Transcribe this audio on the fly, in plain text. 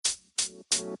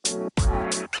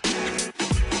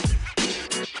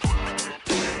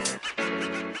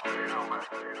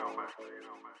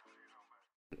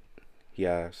He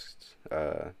asked,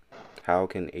 how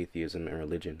can atheism and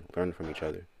religion learn from each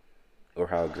other? Or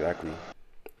how exactly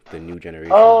the new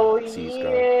generation Oh sees God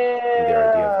and their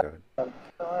idea of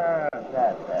yeah, God.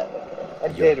 that. I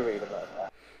Yo, did read about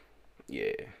that.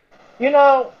 yeah.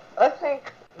 I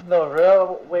think the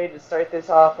real way to start this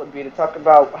off would be to talk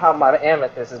about how my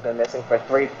amethyst has been missing for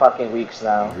 3 fucking weeks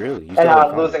now, Really? You and still how haven't I'm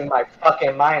found it? losing my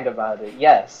fucking mind about it.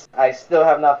 Yes, I still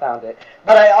have not found it,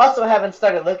 but I also haven't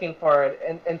started looking for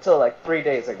it until like 3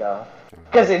 days ago,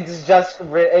 because Uh,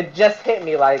 it just hit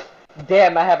me like,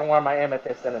 damn, I haven't worn my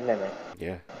amethyst in a minute.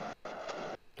 yeah.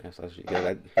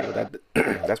 Yeah, that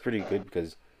that's pretty good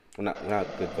because well, not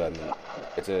good, but I mean,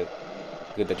 it's a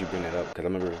good that you bring that up because I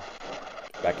remember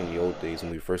back in the old days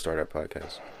when we first started our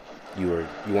podcast, you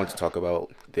wanted to talk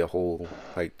about the whole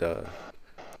like the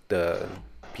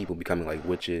people becoming like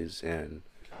witches and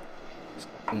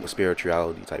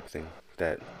spirituality type thing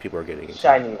that people are getting into.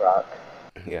 Shiny rock.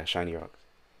 Yeah, shiny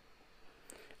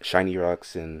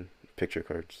rocks and picture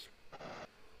cards.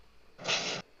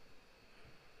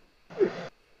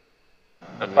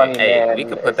 I mean, Funny hey, we man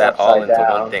could put is that all upside into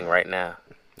one down. thing right now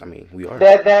I mean, we are.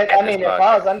 That at I this mean, it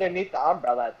falls podcast. underneath the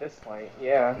umbrella at this point.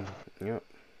 Yeah. Yep.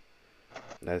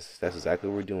 That's exactly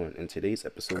what we're doing in today's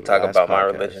Could episode of talk Last about my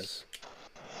religion.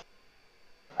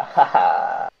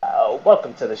 Podcast.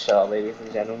 Welcome to the show, ladies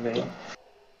and gentlemen.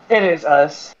 It is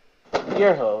us,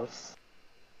 your hosts,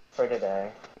 for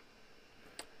today.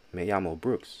 Me llamo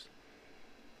Brooks.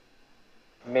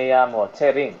 Me llamo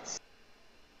Terence.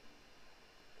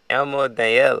 Elmo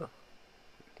Daniel.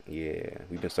 Yeah,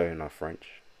 we've been studying our French.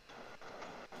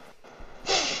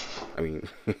 I mean,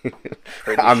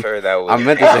 Pretty I'm sure that I was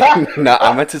meant to say no.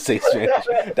 I meant to say Spanish.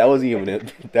 That wasn't even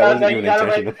it. That No, wasn't you even got it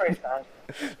right the intentional. first time.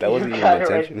 That You wasn't even got it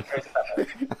right the intentional. first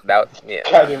time. that.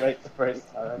 Yeah, Got no. it right the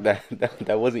first time.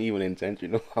 That wasn't even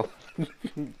intentional.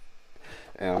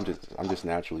 And I'm just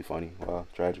naturally funny. Wow,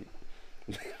 tragic.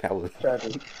 That was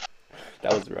Tragic.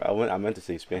 that was I meant to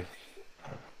say Spanish.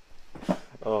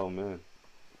 Oh man.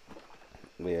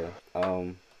 Yeah.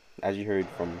 As you heard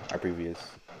from our previous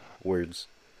words,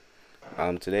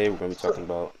 today we're going to be talking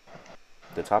about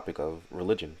the topic of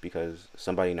religion because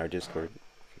somebody in our Discord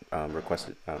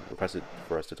requested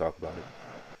for us to talk about it.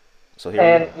 So here we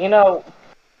And are.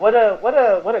 what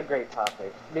a great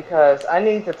topic, because I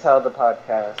need to tell the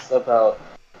podcast about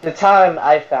the time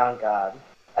I found God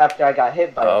after I got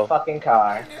hit by a Oh, fucking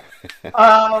car.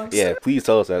 Um, Yeah, please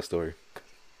tell us that story.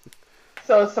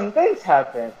 so some things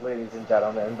happened, ladies and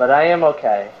gentlemen, but I am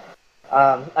okay.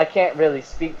 I can't really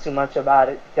speak too much about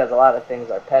it because a lot of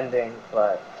things are pending,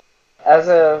 but as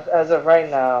of right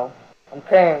now, I'm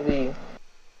currently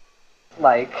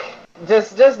like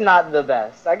just not the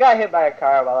best. I got hit by a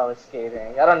car while I was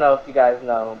skating. I don't know if you guys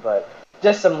know, but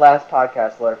just some last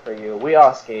podcast lore for you. We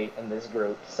all skate in this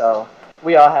group, so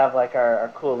we all have like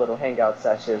our cool little hangout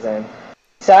sessions. And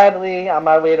sadly, on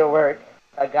my way to work,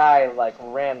 a guy like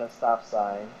ran the stop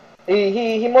sign.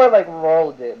 He more like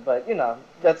rolled it, but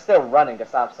that's still running a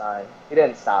stop sign. He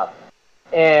didn't stop,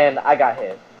 and I got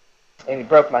hit, and he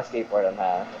broke my skateboard in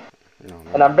half. Oh And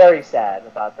man. I'm very sad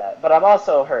about that. But I'm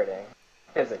also hurting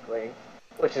physically,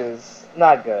 which is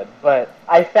not good. But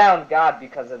I found God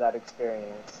because of that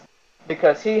experience.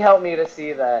 Because He helped me to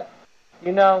see that,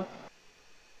 you know,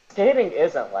 skating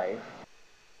isn't life.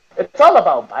 It's all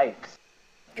about bikes.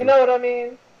 You True. know what I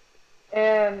mean?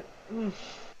 And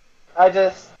I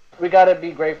just, we gotta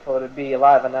be grateful to be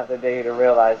alive another day to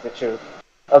realize the truth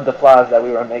of the flaws that we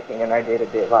were making in our day to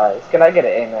day lives. Can I get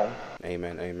an amen?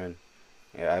 Amen. Amen.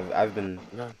 Yeah,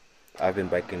 no. I've been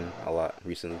biking a lot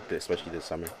recently, especially this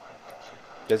summer.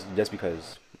 Just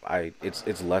because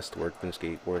it's less work than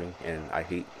skateboarding, and I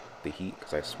hate the heat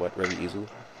because I sweat really easily.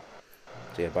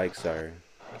 So yeah, bikes are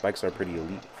pretty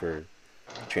elite for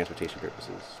transportation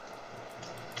purposes.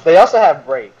 They also have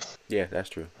brakes, Yeah, that's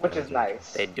true. which That is is very true.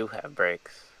 nice. They do have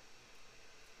brakes.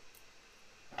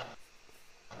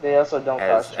 They also don't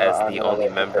As cost you an as arm the and a only leg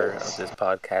to member of fix. this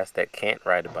podcast that can't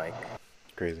ride a bike,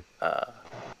 Crazy. uh,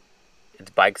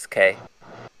 it's Bikes K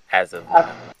as of I,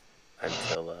 now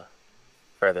until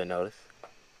further notice.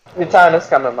 your time is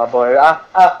coming, my boy.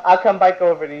 I'll come back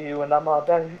over to you when I'm all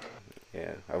done.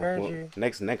 Yeah. Heard Well, you.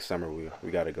 next summer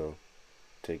we gotta go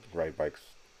take ride bikes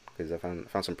because I found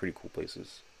some pretty cool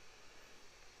places.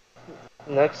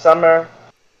 Next summer,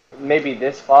 maybe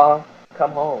this fall,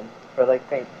 come home for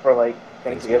Thanksgiving.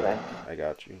 Thanksgiving. I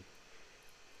got you.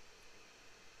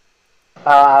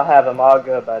 I'll have them all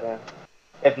good by then.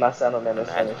 If my settlement is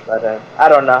Imagine. finished by then. I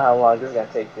don't know how long this is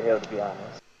gonna take to heal, to be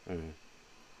honest. Mm.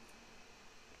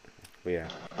 But yeah,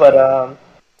 But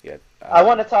yeah. I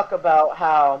want to talk about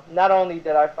how not only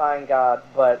did I find God,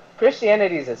 but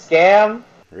Christianity is a scam.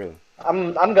 Really.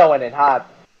 I'm going in hot.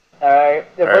 All right.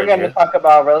 If we're Heard gonna you. talk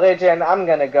about religion, I'm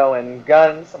gonna go in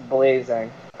guns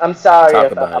blazing. I'm sorry Talk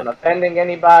if about I'm it. offending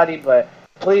anybody, but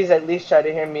please at least try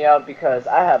to hear me out because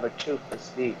I have a truth to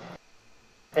speak.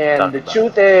 And Talk the about it.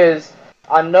 truth is,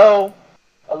 I know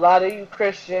a lot of you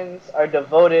Christians are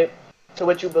devoted to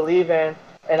what you believe in,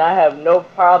 and I have no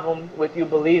problem with you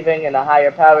believing in a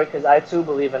higher power because I too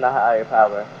believe in a higher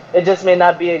power. It just may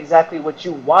not be exactly what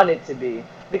you want it to be.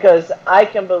 Because I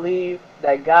can believe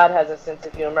that God has a sense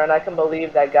of humor and I can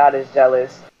believe that God is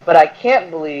jealous, but I can't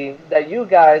believe that you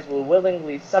guys will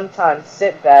willingly sometimes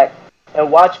sit back and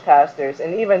watch pastors,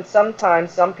 and even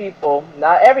sometimes some people,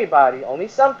 not everybody, only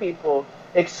some people,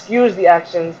 excuse the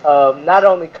actions of not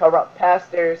only corrupt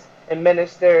pastors and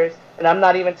ministers, and I'm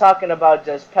not even talking about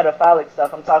just pedophilic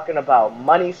stuff, I'm talking about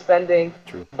money spending,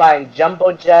 True. buying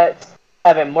jumbo jets,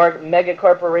 having more mega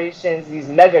corporations, these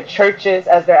mega churches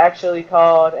as they're actually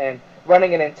called, and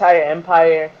running an entire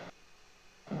empire.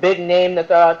 Big name to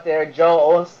throw out there,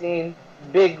 Joel Osteen,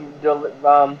 big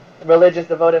religious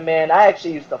devoted man. I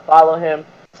actually used to follow him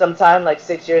sometime like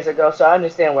 6 years ago, so I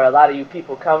understand where a lot of you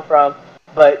people come from.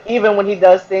 But even when he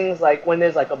does things like when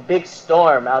there's like a big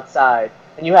storm outside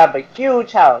and you have a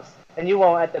huge house and you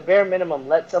won't at the bare minimum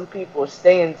let some people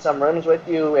stay in some rooms with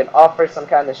you and offer some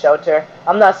kind of shelter.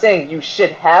 I'm not saying you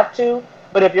should have to,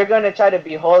 but if you're going to try to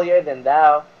be holier than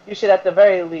thou, you should at the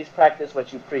very least practice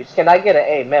what you preach. Can I get an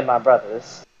amen, my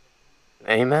brothers?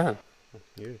 Amen.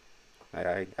 Yeah.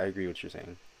 I agree with what you're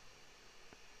saying.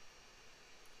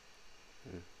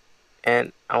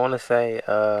 And I want to say,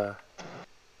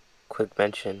 quick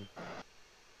mention.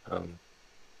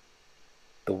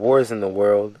 The wars in the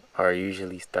world are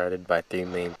usually started by three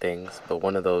main things, but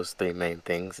one of those three main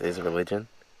things is religion.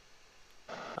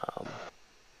 Um,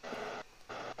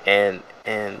 and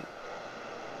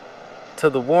to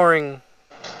the warring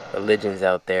religions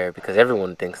out there, because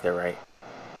everyone thinks they're right.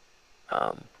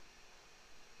 Um,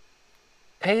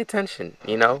 Pay attention,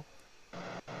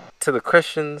 to the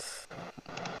Christians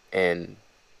and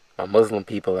my Muslim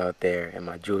people out there and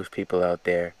my Jewish people out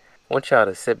there. I want y'all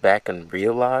to sit back and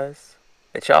realize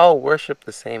that y'all worship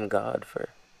the same God for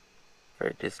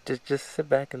just sit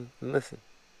back and listen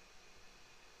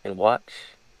and watch,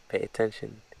 pay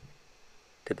attention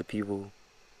to the people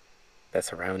that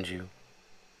surround you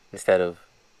instead of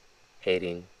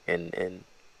hating and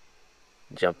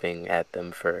jumping at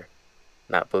them for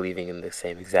not believing in the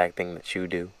same exact thing that you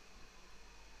do.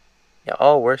 Y'all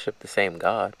all worship the same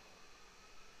God.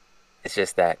 It's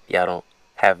just that y'all don't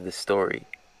have the story.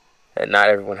 That not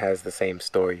everyone has the same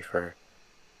story for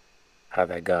how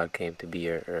that God came to be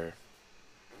or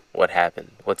what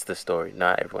happened. What's the story?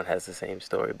 Not everyone has the same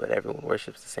story, but everyone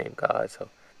worships the same God. So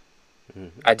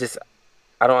Mm-hmm.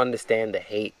 I don't understand the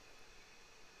hate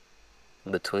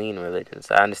between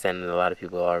religions. I understand that a lot of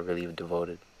people are really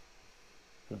devoted,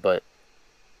 but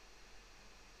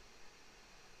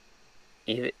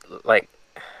even like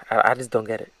I just don't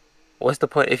get it. What's the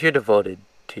point if you're devoted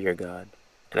to your God,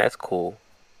 and that's cool?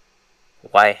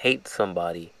 Why hate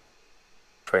somebody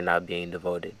for not being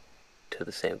devoted to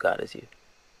the same God as you?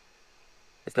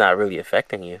 It's not really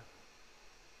affecting you.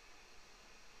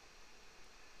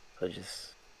 So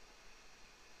just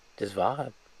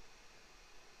vibe.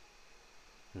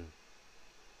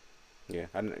 Yeah,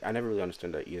 I never really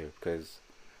understood that either because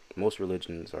most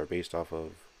religions are based off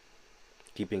of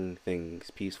keeping things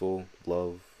peaceful,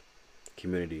 love,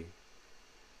 community.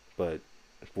 But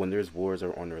when there's wars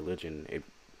on religion, it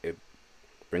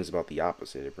brings about the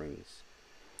opposite. It brings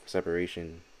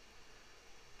separation,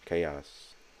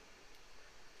 chaos.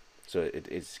 So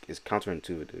it's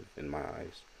counterintuitive in my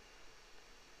eyes.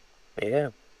 Yeah.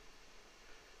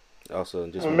 Also,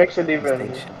 just What want makes it These even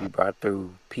things should be brought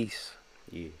through peace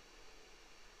yeah.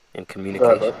 and better?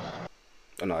 communication.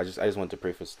 Oh no, I just want to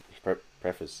preface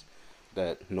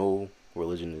that no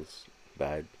religion is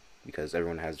bad because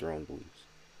everyone has their own beliefs.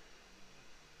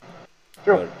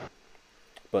 True.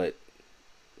 But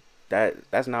but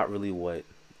that's not really what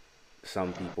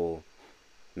some people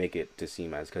make it to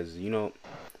seem as because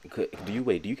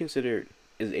do you consider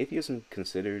is atheism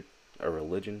considered a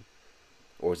religion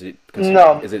or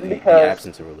No, is it the because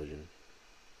absence of religion?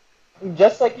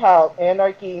 just like how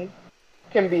anarchy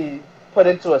can be put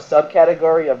into a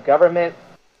subcategory of government,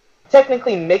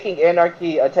 technically making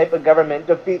anarchy a type of government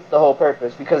defeats the whole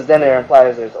purpose because then it Yeah,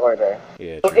 implies there's order.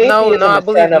 yeah, So true. No, atheism I is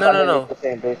believe kind of underneath no. the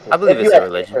same I basis. believe If it's you a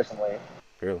ask me religion. personally,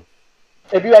 Real.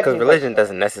 if you ask Because me religion personally,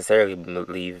 doesn't necessarily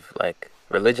believe, like,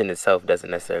 religion itself doesn't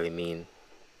necessarily mean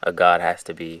a God has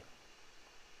to be,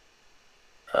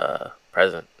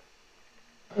 present.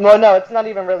 Well, no, it's not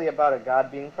even really about a God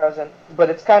being present, but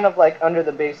it's kind of like under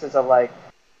the basis of like,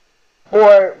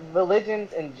 for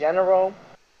religions in general,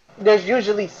 there's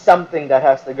usually something that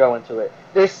has to go into it.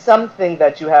 There's something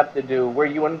that you have to do where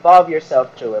you involve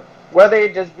yourself to it. Whether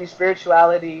it just be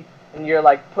spirituality and you're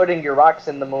like putting your rocks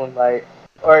in the moonlight,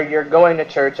 or you're going to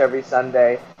church every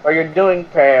Sunday, or you're doing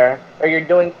prayer, or you're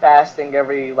doing fasting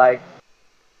every like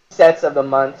sets of the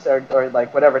months or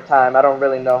like whatever time. I don't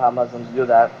really know how Muslims do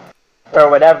that. Or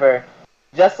whatever.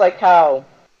 Just like how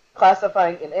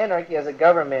classifying an anarchy as a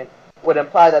government would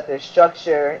imply that there's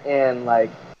structure and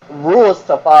like rules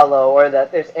to follow, or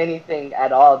that there's anything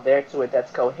at all there to it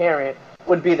that's coherent,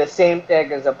 would be the same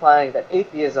thing as applying that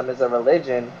atheism is a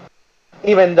religion.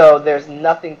 Even though there's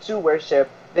nothing to worship,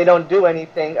 they don't do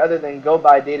anything other than go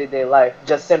by day-to-day life,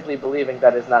 just simply believing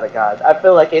that it's not a god. I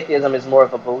feel like atheism is more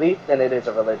of a belief than it is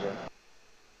a religion.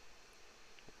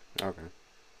 Okay.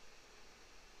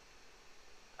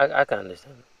 I can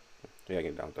understand. Yeah, I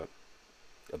get down with that.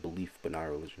 A belief, but not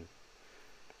a religion.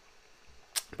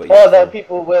 But Or yeah, that so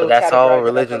people will But that's all categorize it as a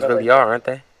religions really religion. are, aren't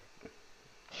they?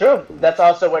 True. That's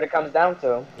also what it comes down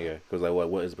to. yeah, because like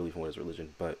what is belief and what is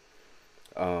religion? But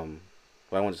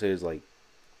what I want to say is like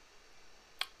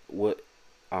what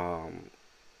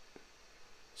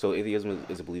so atheism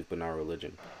is a belief, but not a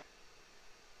religion.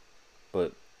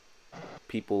 But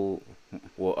people,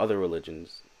 well, other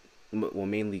religions, well,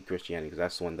 mainly Christianity, because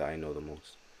that's the one that I know the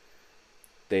most.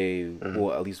 They,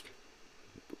 well, at least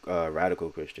radical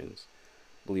Christians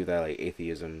believe that like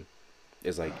atheism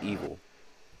is like evil,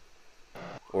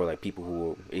 or like people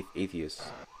who are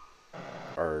atheists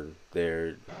are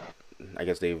they're, I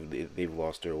guess they've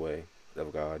lost their way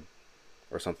of God,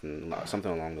 or something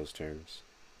along those terms.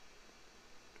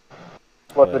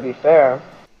 Well, to be fair,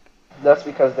 that's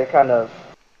because they kind of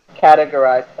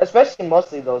categorize, especially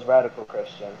mostly those radical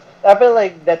Christians. I feel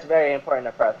like that's very important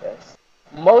to preface.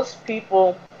 Most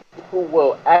people who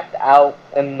will act out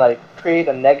and like create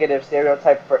a negative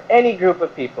stereotype for any group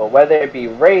of people, whether it be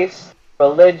race,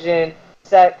 religion,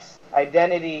 sex,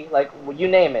 identity, like you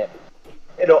name it,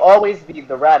 it'll always be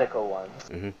the radical ones.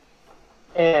 Mm-hmm.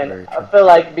 And I feel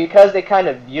like because they kind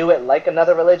of view it like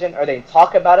another religion, or they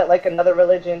talk about it like another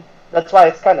religion, that's why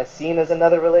it's kind of seen as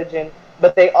another religion.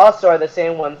 But they also are the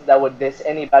same ones that would diss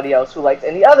anybody else who likes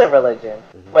any other religion,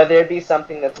 whether it be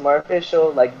something that's more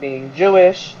official, like being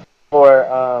Jewish, or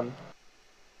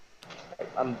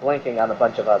I'm blanking on a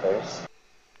bunch of others.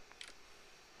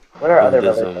 What are other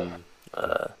religions?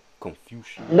 Buddhism,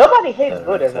 Confucian. Nobody hates Yeah,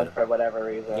 Buddhism so- for whatever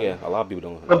reason. Yeah, a lot of people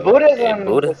don't. But Buddhism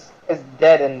Buddha? is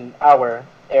dead in our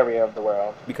area of the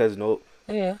world. Because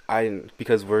Yeah.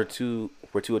 because we're too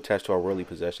attached to our worldly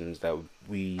possessions that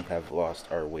we have lost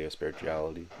our way of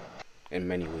spirituality in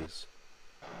many ways.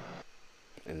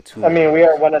 I mean, we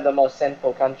are one of the most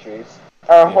sinful countries.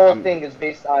 Our whole thing is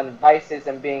based on vices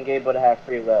and being able to have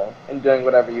free will and doing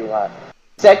whatever you want.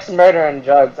 Sex, murder, and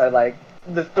drugs are like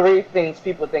the three things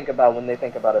people think about when they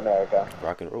think about America.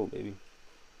 Rock and roll, baby.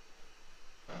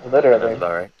 Literally. That's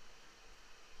about right.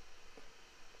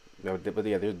 No, but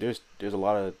yeah, there's a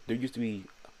lot of, there used to be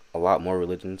a lot more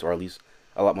religions, or at least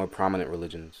a lot more prominent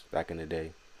religions back in the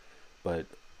day, but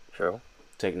True.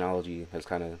 technology has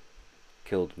kind of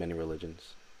killed many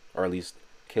religions, or at least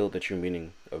killed the true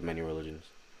meaning of many religions.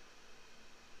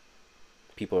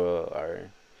 People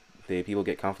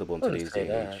get comfortable in Wouldn't today's say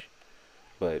day and that. age,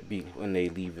 but when they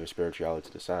leave their spirituality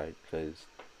to the side, because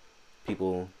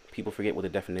people forget what the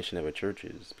definition of a church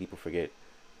is. People forget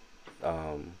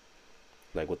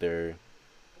like what the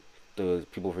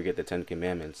people forget the 10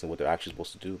 Commandments and what they're actually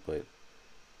supposed to do, but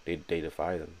they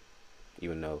defy them,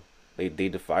 even though they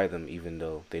defy them, even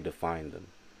though they define them.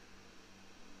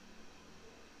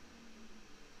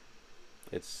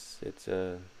 It's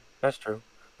That's true.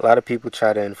 A lot of people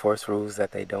try to enforce rules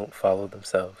that they don't follow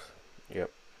themselves.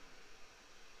 Yep.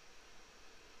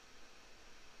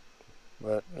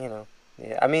 But, yeah.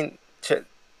 I mean,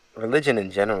 religion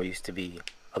in general used to be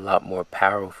a lot more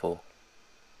powerful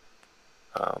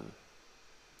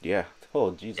Yeah.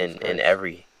 Oh Jesus in Christ.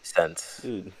 every sense.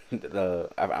 Dude,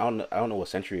 I don't know what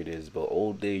century it is, but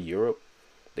old day Europe,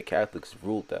 the Catholics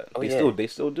ruled that. Oh, They yeah.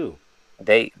 still do.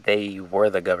 They were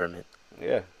the government.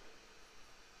 Yeah.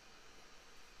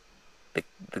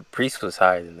 The priest was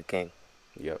higher than the king.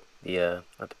 Yep.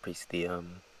 Not the priest, Yeah,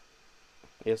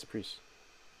 it's a priest.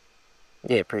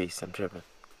 priest, I'm tripping.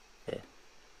 It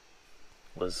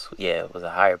was a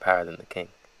higher power than the king.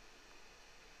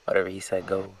 Whatever he said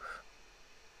goes.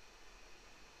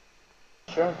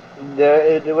 Sure.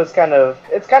 It was kind of,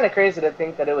 it's kind of crazy to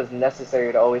think that it was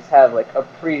necessary to always have like a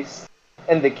priest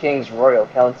in the king's royal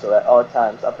council at all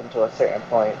times up until a certain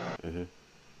point. Hmm.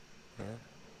 Yeah.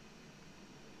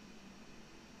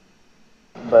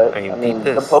 But I I mean, peep mean,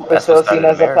 the this. Pope is That's what still seen started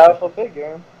as a America. powerful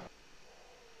figure,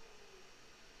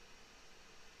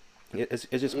 It's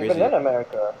just even crazy. in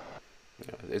America.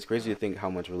 It's crazy to think how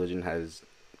much religion has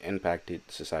impacted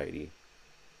society.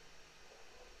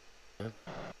 Yeah.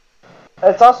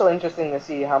 It's also interesting to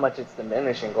see how much it's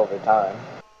diminishing over time.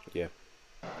 Yeah,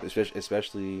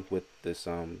 especially with this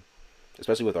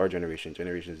especially with our generation,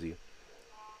 Generation Z,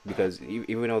 because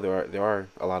even though there are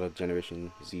a lot of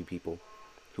Generation Z people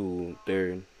who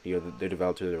they're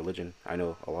devout to their religion. I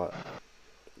know a lot,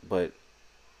 but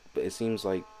it seems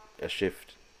like a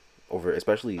shift over,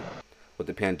 especially with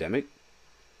the pandemic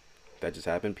that just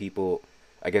happened.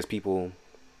 I guess people,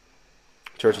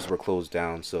 churches were closed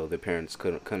down, so their parents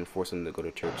couldn't force them to go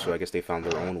to church. So I guess they found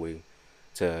their own way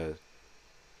to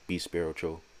be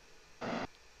spiritual.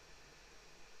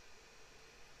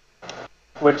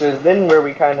 Which is then where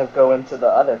we kind of go into the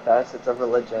other facets of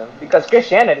religion. Because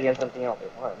Christianity isn't the only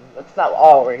one. That's not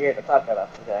all we're here to talk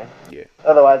about today. Yeah.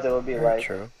 Otherwise, it would be Very like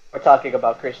true. we're talking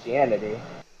about Christianity.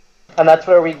 And that's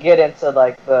where we get into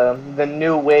like the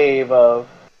new wave of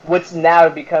what's now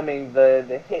becoming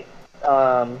the hit.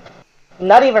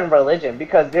 Not even religion,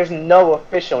 because there's no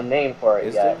official name for it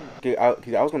Is there? yet.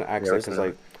 'Cause I was gonna ask There that is because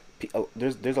not. like,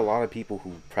 there's a lot of people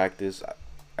who practice,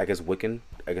 I guess Wiccan.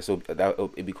 I guess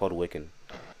it'd be called Wiccan.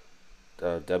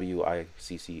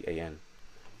 Wiccan.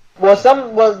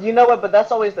 Well, you know what? But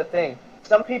that's always the thing.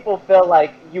 Some people feel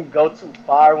like you go too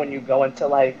far when you go into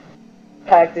like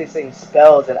practicing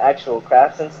spells and actual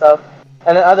crafts and stuff,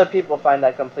 and then other people find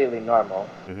that completely normal.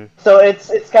 Mhm. So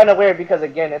it's kind of weird because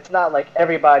again, it's not like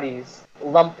everybody's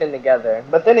lumped in together.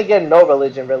 But then again, no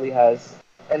religion really has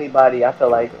anybody. I feel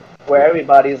Yeah, like Wicca. where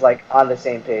everybody's like on the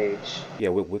same page. Yeah,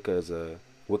 Wicca is a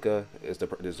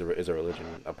religion,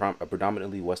 a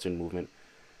predominantly Western movement,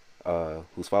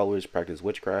 whose followers practice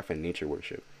witchcraft and nature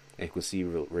worship, and who see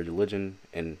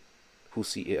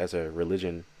it as a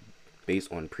religion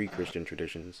based on pre-Christian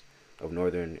traditions of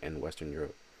Northern and Western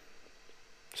Europe.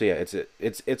 So yeah,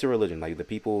 it's a religion. Like the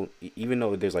people, even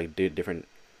though there's like different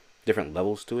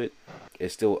levels to it,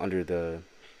 it's still under the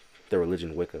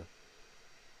religion Wicca.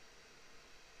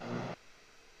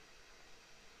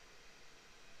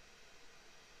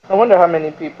 I wonder how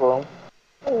many people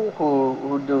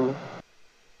who do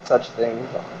such things,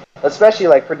 especially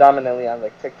like predominantly on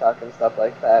like TikTok and stuff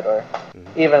like that, or Hmm.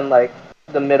 even like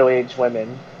the middle-aged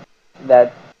women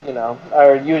that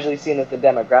are usually seen as the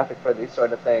demographic for these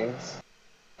sort of things.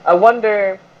 I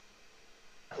wonder,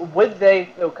 would they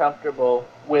feel comfortable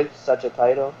with such a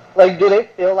title? Like, do they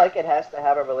feel like it has to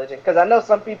have a religion? Because I know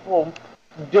some people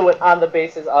do it on the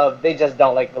basis of they just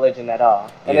don't like religion at all,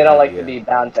 and they Yeah, don't no, like to yeah. be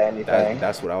bound to anything.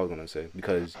 That's what I was gonna say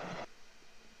because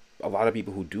a lot of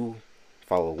people who do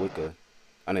follow Wicca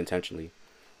unintentionally,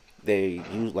 they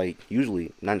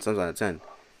usually 9 times out of 10,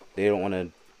 they don't want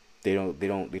to,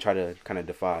 they try to kind of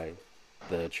defy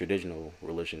the traditional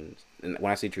religions. And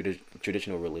when I say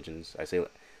traditional religions,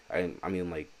 I mean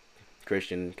like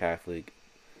Christian, Catholic,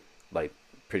 like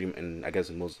pretty, and I guess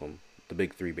Muslim, the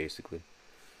big three basically.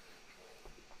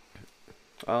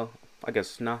 Oh, I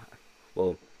guess not.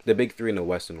 Well, the big three in the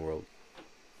Western world.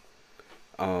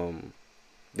 Um,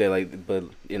 they like, but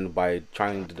in by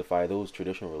trying to defy those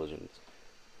traditional religions,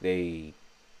 they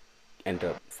end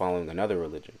up following another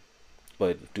religion.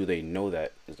 But do they know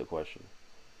that is the question?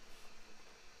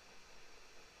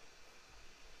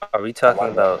 Are we I talking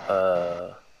wonder.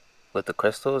 about with the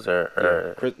crystals Yeah,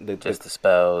 or just the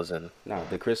spells and no,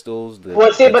 the crystals,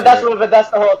 Well, see, the but tarot. that's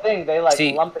the whole thing. They like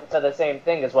see? lump into the same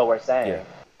thing, is what we're Yeah, saying.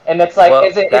 And it's like, Well,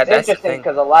 it's that's the interesting thing.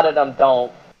 because a lot of them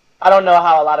don't. I don't know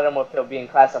how a lot of them would feel being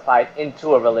classified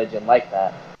into a religion like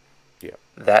that. yeah.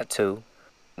 That too,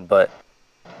 but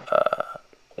uh,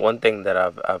 one thing that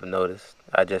I've noticed,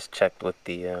 I just checked with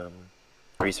the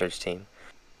research team.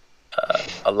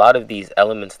 A lot of these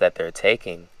elements that they're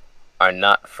taking are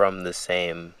not from the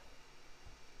same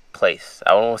place.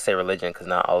 I don't want to say religion because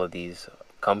not all of these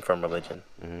come from religion.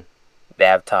 Hmm. They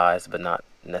have ties, but not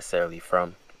necessarily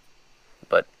from.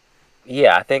 But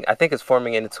yeah, I think it's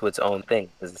forming into its own thing.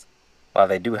 Because while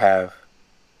they do have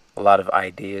a lot of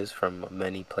ideas from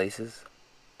many places,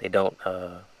 they don't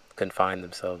confine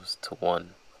themselves to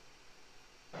one.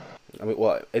 I mean,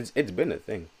 well, it's been a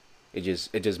thing. It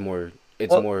just more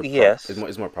Well, yes,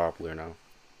 it's more popular now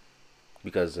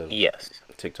because of yes.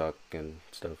 TikTok and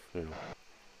stuff.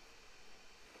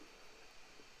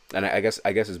 And I guess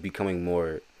it's becoming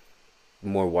more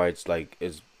wide. Like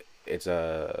it's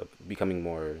becoming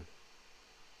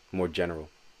more general.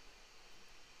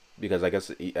 because I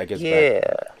guess Yeah.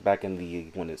 back in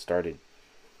the when it started,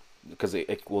 because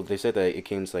well they said that it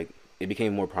came to, like, it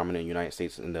became more prominent in the United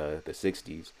States in the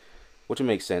 60s, which would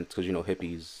make sense because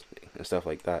hippies and stuff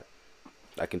like that.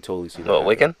 I can totally see that Well,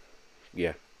 happening. Wiccan.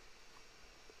 Yeah.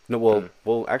 No, well,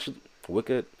 Mm. actually,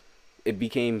 Wicca, it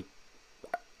became.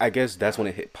 I guess that's when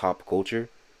it hit pop culture,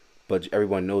 but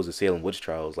everyone knows the Salem witch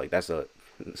trials. Like that's a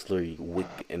it's literally Wick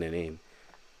in the name.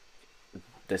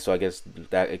 So I guess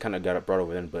that it kind of got brought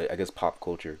over then, but I guess pop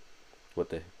culture, with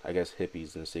the I guess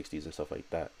hippies in the '60s and stuff like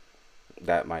that.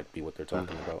 That might be what they're Mm.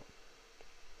 talking about.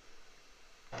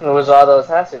 It was all those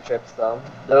acid trips, though.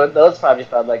 Those probably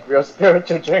felt like real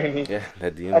spiritual journeys. Yeah,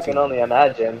 that I can DMT. only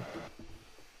imagine.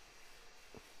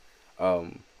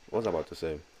 What was I about to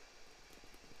say?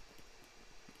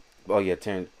 Oh yeah,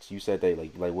 Terrence, you said they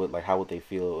like what like how would they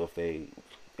feel if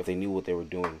they knew what they were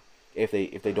doing, if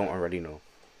they don't already know.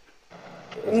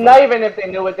 It's like Not even if they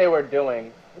knew what they were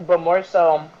doing, but more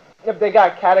so if they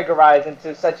got categorized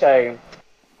into such a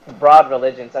broad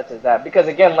religion such as that. Because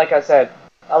again, like I said,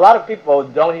 a lot of people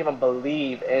don't even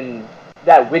believe in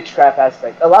that witchcraft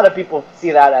aspect. A lot of people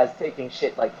see that as taking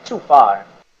shit like too far.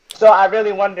 So I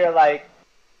really wonder, like,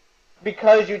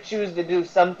 because you choose to do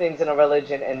some things in a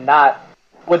religion and not,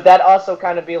 would that also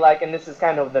kind of be like, and this is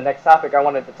kind of the next topic I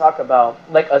wanted to talk about,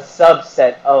 like a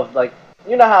subset of, like,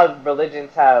 you know how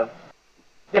religions have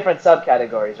different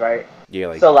subcategories, right? yeah,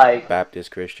 like So like,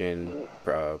 Baptist, Christian,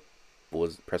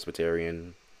 was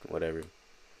Presbyterian, whatever.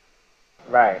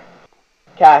 right,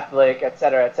 Catholic,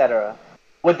 etc., etc.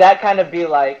 Would that kind of be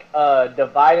like a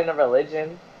divide in a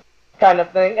religion kind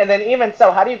of thing? And then even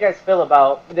so, how do you guys feel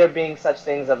about there being such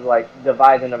things of like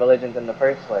divides in the religions in the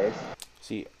first place?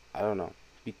 See, I don't know.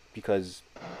 Because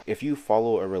if you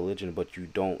follow a religion but you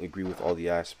don't agree with all the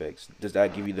aspects, does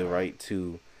that give you the right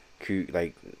to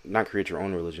like not create your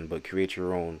own religion but create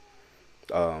your own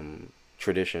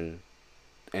tradition,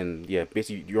 and yeah,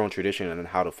 basically your own tradition and then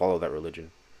how to follow that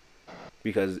religion?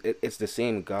 Because it's the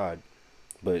same God,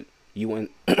 but you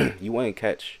wouldn't you wouldn't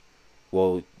catch,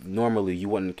 well, normally you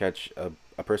wouldn't catch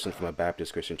a person from a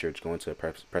Baptist Christian church going to a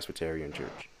Presbyterian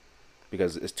church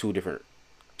because it's two different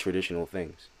traditional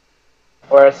things.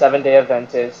 Or a Seventh-day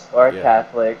Adventist, or a Yeah,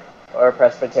 Catholic, or a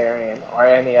Presbyterian, or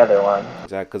any other one?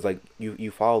 exactly. Because like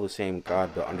you follow the same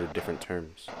God but under different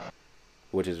terms,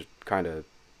 which is kind of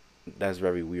that's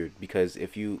very weird. Because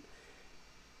if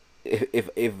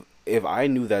I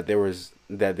knew that there was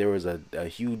a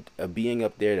huge a being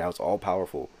up there that was all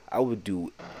powerful, I would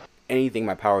do anything in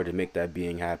my power to make that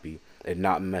being happy and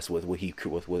not mess with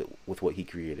with what he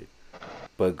created.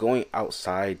 But going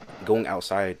outside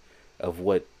of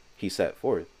what he set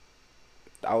forth,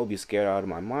 I would be scared out of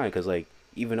my mind because like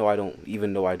even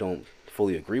though I don't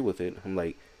fully agree with it, I'm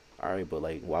like, all right, but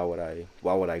like why would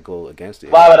I go against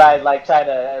it? Why would I like try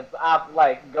to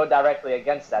like go directly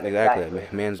against that? Exactly,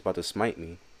 Exactly. man's about to smite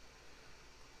me.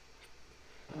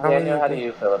 I don't really Daniel, how do agree.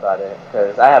 you feel about it?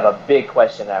 Because I have a big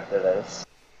question after this.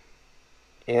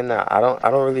 Yeah, no, I don't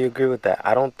really agree with that.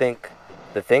 I don't think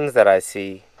the things that I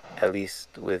see, at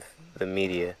least with the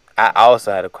media. I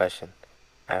also had a question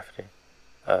after.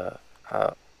 Uh,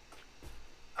 I'll,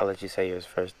 I'll let you say yours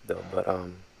first though. But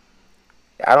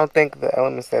I don't think the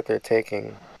elements that they're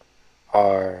taking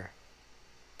are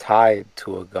tied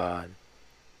to a god,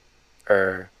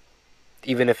 or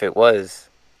even if it was,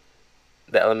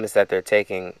 the elements that they're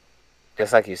taking,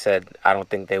 just like you said, I don't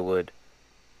think they would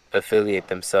affiliate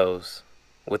themselves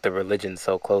with the religion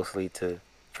so closely to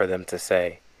for them to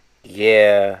say,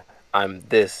 yeah, I'm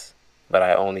this, but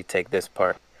I only take this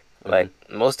part. Hmm.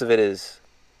 Like most of it is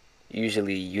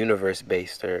usually universe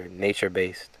based or nature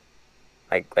based.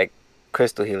 Like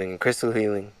crystal healing. And crystal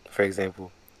healing, for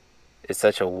example, is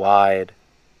such a wide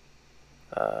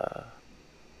uh,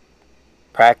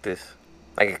 practice.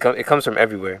 Like it comes from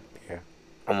everywhere. Yeah,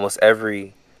 Almost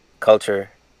every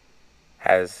culture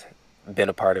has been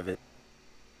a part of it,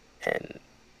 and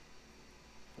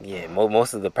yeah,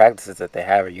 most of the practices that they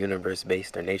have are universe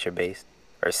based or nature based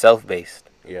or self based,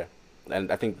 yeah,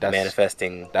 and I think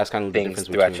manifesting that's kind of the things difference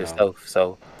throughout between yourself.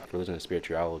 So religion and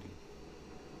spirituality.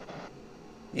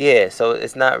 yeah, so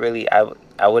it's not really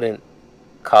I wouldn't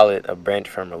call it a branch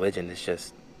from religion. It's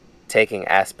just taking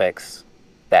aspects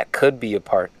that could be a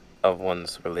part of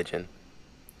one's religion,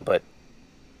 but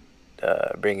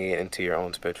bringing it into your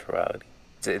own spirituality.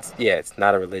 It's yeah, it's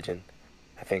not a religion.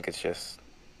 I think it's just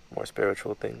more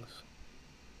spiritual things,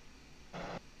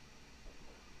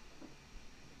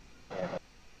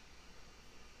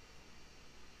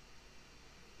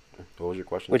 What was your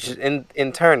question, which Tim?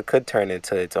 in turn could turn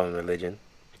into its own religion.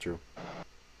 True.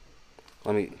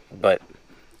 Let me, But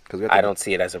because we have to I get, don't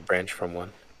see it as a branch from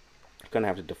one. kind of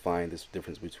have to define this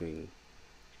difference between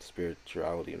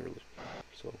spirituality and religion.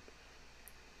 So,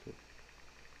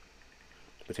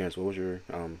 but Terrence, what was your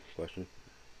question?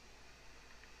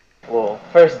 Well,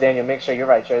 first, Daniel, make sure you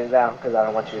write yours down because I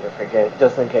don't want you to forget,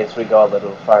 just in case we go a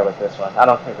little far with this one. I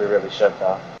don't think we really should,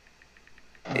 though.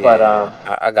 But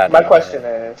Yeah, I got it my in my question head.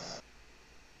 is,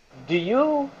 do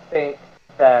you think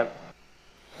that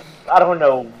I don't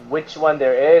know which one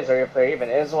there is or if there even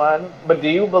is one, but do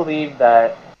you believe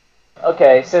that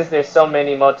okay, since there's so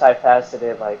many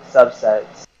multifaceted like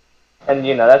subsets, and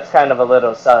that's kind of a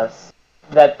little sus,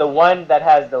 that the one that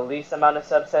has the least amount of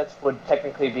subsets would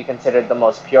technically be considered the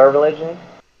most pure religion,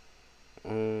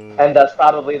 Mm, and that's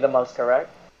probably the most correct?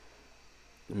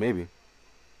 maybe,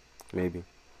 maybe.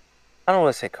 I don't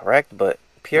want to say correct, but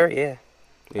Uh, pure, yeah.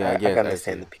 Yeah, I I guess can I understand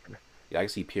see. the pure. Yeah, I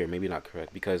see pure, maybe not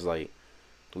correct because like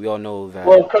we all know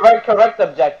Well, that. correct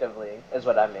objectively is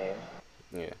what I mean.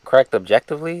 Yeah, Correct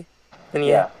objectively, then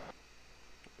yeah. Yeah.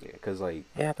 yeah, because like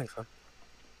Yeah, I think so.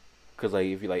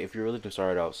 if your religion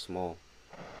started out small,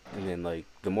 and then like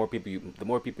the more people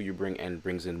you bring in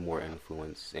brings in more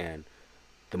influence, and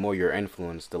the more you're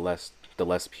influenced, the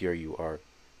less pure you are.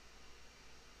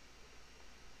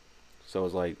 So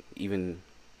it's like even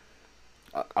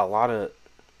a lot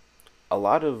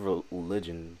of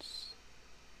religions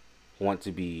want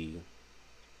to be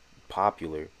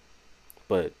popular,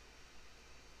 but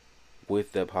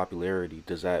with that popularity,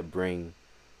 does that bring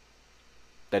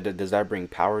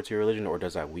power to your religion or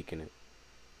does that weaken it?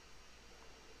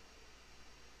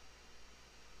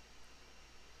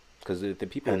 Because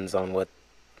Depends on what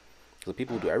the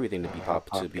people do everything how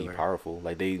to be popular. powerful.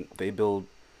 Like they build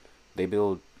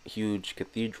huge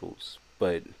cathedrals,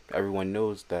 but everyone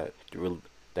knows that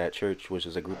that church, which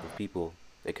is a group of people,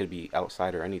 it could be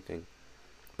outside or anything,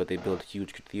 but they build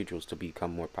huge cathedrals to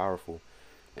become more powerful,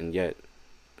 and yet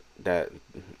that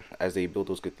as they build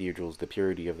those cathedrals, the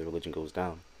purity of the religion goes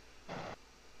down.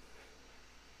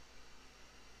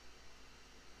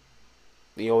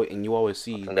 And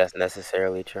I think that's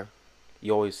necessarily true.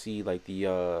 you always see like the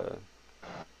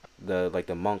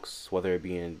monks, whether it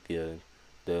be in the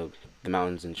the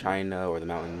mountains in China or the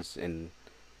mountains in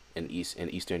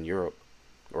Eastern Europe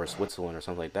or Switzerland or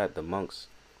something like that. The monks,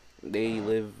 they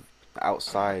live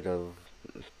outside of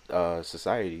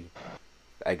society.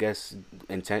 I guess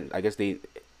I guess they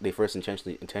first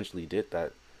intentionally did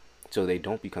that so they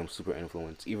don't become super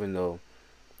influenced. Even though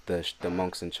the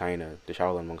monks in China, the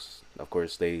Shaolin monks, of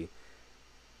course they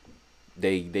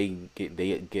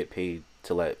get paid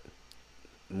to let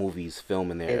movies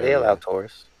film in their Yeah, they allow area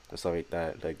tourists. and stuff like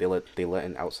that. Like they let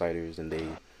in outsiders and they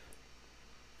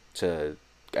to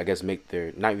I guess make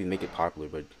their not even make it popular,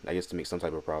 but I guess to make some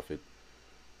type of profit.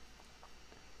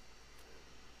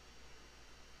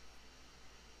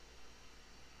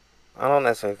 I don't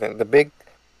necessarily think the big.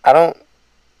 I don't.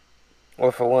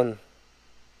 Well, for one,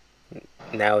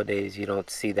 nowadays you don't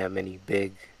see that many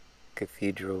big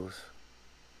cathedrals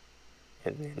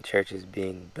and churches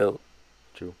being built.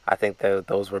 True. I think that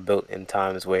those were built in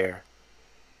times where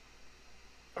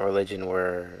religion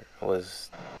was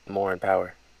more in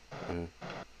power, Hmm.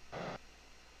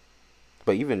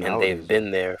 But even and they've nowadays, though,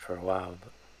 been there for a while.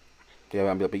 But yeah,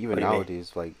 I mean, but what even do you mean?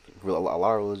 nowadays, like a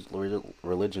lot of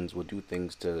religions will do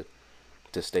things to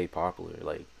stay popular,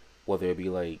 like whether it be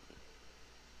like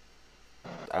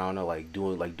I don't know, like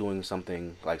doing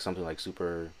something like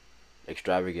super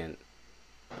extravagant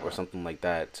or something like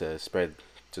that to spread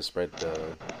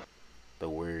the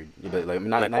word, but like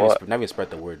Like what? not even spread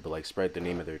the word, but like spread the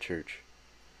name of their church.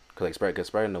 Cause like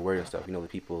spreading the word and stuff. You know the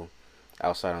people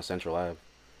outside on Central Ave.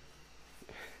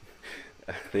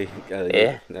 They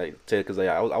Yeah, like because like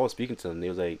I was speaking to them. They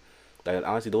was like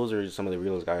honestly those are some of the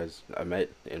realest guys I met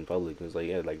in public. It was like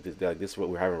yeah like this is what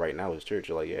we're having right now is church.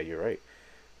 They're like yeah you're right.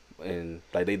 And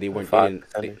like they the weren't five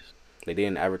contenders. they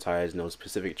didn't advertise no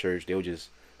specific church. They were just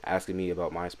asking me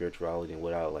about my spirituality and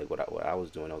what I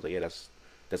was doing. I was like yeah that's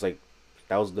like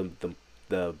that was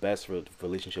the best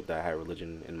relationship that I had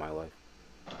religion in my life.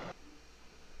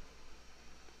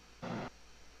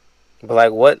 But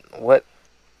like what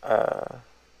uh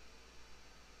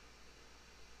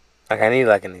like I need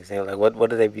like an example. Like what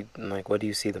do they be like? What do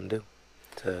you see them do?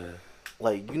 To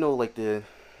Like you know like the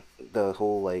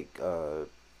whole like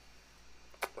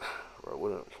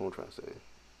what am I trying to say?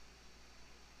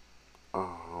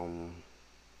 Um,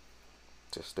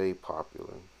 to stay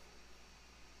popular.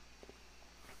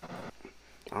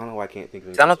 I don't know why I can't think of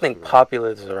any 'cause I don't specific think right now. popular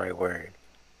is the right word.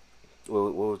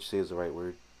 What would you say is the right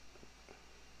word?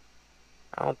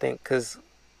 I don't think because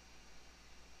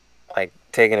like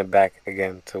taking it back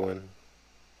again to when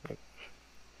like,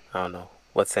 I don't know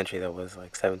what century that was,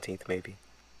 like 17th maybe.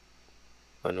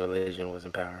 when religion was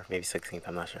in power. Maybe 16th,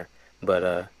 I'm not sure.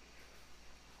 But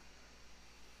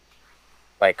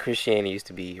like Christianity used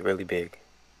to be really big.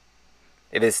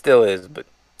 It is still is, but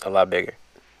a lot bigger.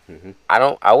 Hmm.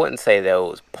 I wouldn't say that it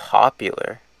was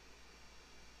popular.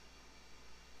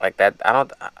 Like that I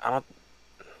don't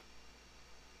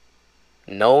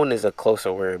known is a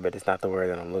closer word, but it's not the word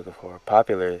that I'm looking for.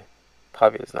 Popular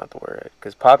is not the word.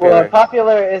 Cuz Well, popular,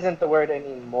 popular isn't the word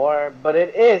anymore, but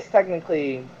it is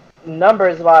technically,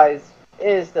 numbers wise,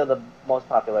 is still the most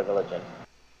popular religion.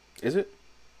 Is it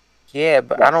yeah,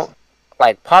 but I Yes. don't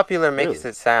like popular makes really?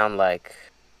 it sound like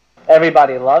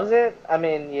Everybody loves it. I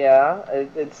mean, yeah,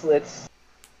 it's,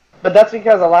 but that's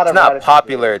because a lot it's of not radicals do.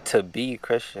 popular to be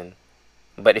Christian.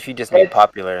 But if you just mean It's,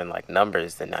 popular in like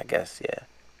numbers, then I guess yeah.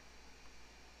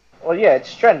 well, yeah,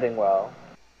 it's trending well,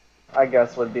 I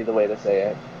guess would be the way to say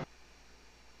it.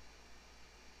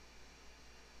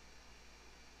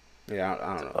 Yeah,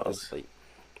 I I don't know. It's suppose. like,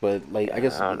 but like I Yeah,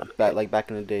 guess I don't know. that like back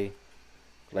in the day,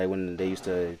 like when they used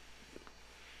to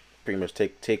pretty much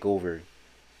take over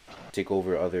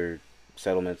other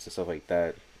settlements and stuff like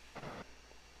that,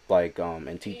 like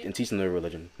and teaching their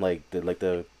religion, like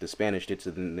the Spanish did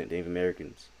to the Native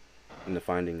Americans in the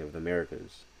finding of the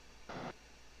Americas.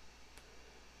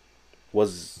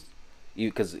 Was you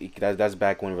because that's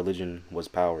back when religion was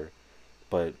power,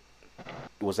 but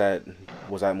was that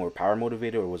was that more power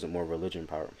motivated or was it more religion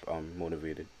power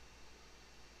motivated?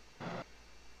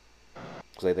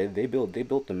 Because like they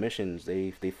built the missions.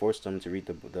 They forced them to read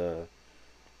the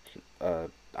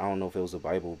I don't know if it was the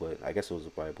Bible, but I guess it was the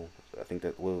Bible. I think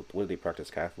that what did they practice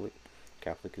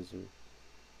Catholicism,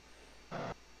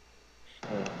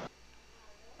 Hmm.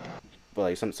 but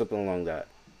like something along that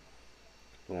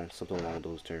something along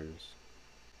those terms.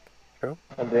 True.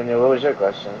 And Daniel, what was your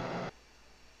question?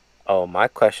 Oh, my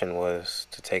question was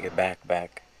to take it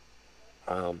back.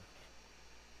 Um,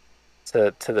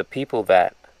 to the people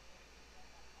that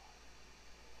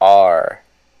are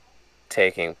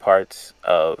taking parts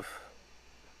of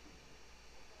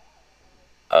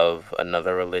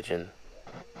another religion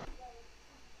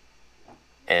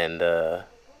and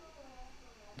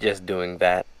just doing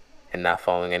that and not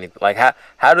following anything. Like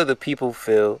how do the people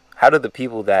feel? How do the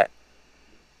people that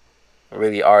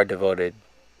really are devoted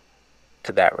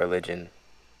to that religion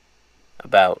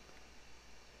about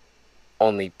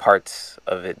only parts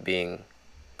of it being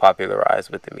popularized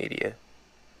with the media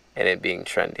and it being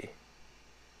trendy?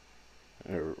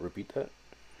 Repeat that.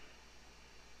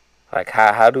 Like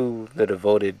how do the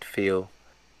devoted feel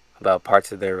about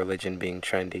parts of their religion being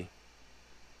trendy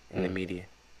in the Mm, media?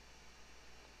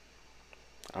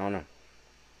 I don't know.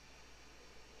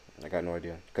 I got no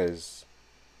idea because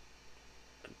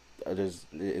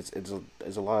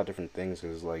it's a lot of different things.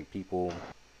 Because like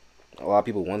a lot of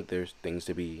people want their things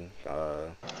to be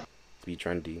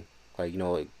trendy. Like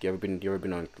like you ever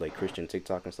been on like Christian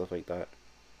TikTok and stuff like that?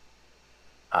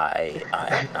 I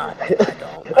have not. I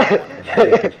don't want to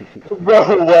be.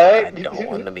 Bro, I what? don't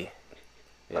want to be.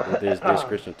 Yeah, there's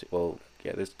Christian. Well,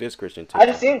 yeah, there's Christian I've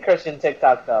TikTok. seen Christian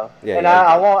TikTok though, Yeah, and yeah.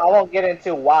 I won't get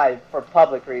into why for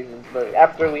public reasons, but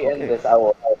after we end Okay. this,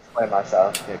 I'll explain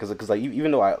myself. Yeah, because like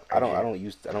even though Okay. I don't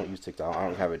use TikTok. I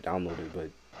don't have it downloaded, but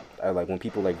I like when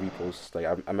people like repost. Like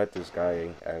I met this guy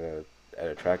at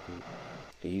a track meet.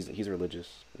 He's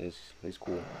religious. He's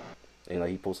cool, and like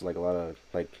he posted like a lot of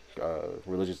like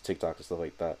religious TikToks and stuff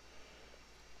like that.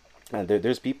 And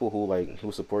there's people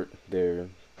who support their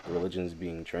religions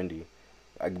being trendy,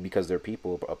 like, because they're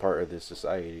people a part of this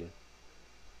society.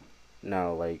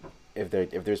 Now, like if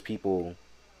there's people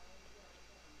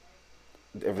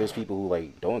who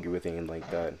like don't agree with anything like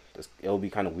that, it'll be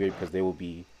kind of weird because they will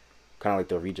be kind of like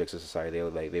the rejects of society.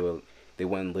 They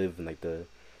wouldn't live in like the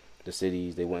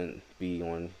cities. They wouldn't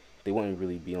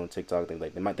really be on TikTok.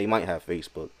 They might have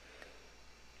Facebook,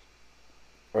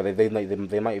 or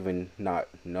they might even not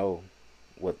know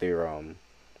what their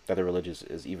that their religious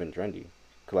is even trendy.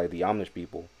 'Cause like the Amish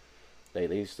people,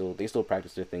 they still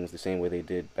practice their things the same way they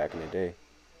did back in the day.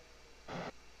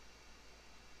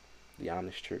 The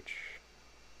Amish church.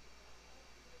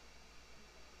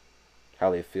 How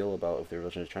they feel about if their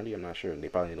religion is trendy, I'm not sure. They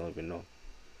probably don't even know.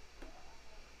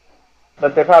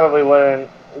 But they probably wouldn't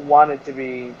want it to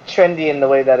be trendy in the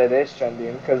way that it is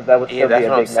trending, because that would Yeah, still be that's a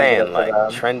what I'm big saying. negative for Like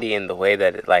them. trendy in the way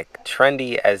that it, like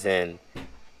trendy as in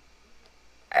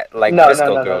like No, no, Visco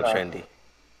no, no, girl no. trendy.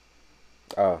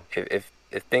 Oh, If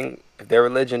their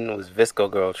religion was Visco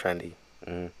girl trendy,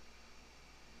 mm-hmm.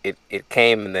 it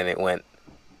came and then it went.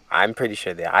 I'm pretty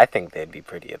sure I think they'd be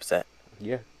pretty upset.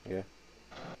 Yeah, yeah.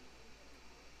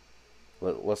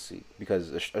 Let's see,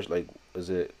 because like, is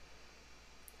it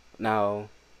now?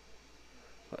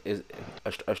 is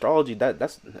astrology.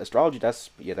 That's astrology. That's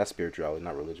spirituality,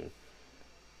 not religion.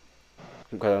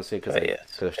 Because I'm saying, But yes,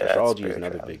 because yeah, that's astrology is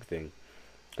another spirituality. big thing.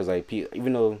 Because like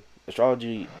even though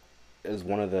astrology is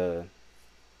one of the,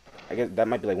 I guess that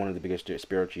might be like one of the biggest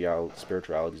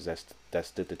spiritualities that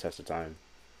stood the test of time.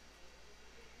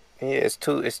 Yeah,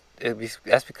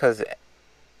 that's because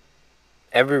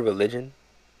every religion,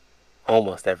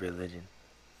 almost every religion,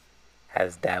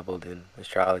 has dabbled in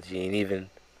astrology, and even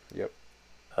Yep.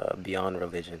 beyond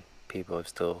religion, people have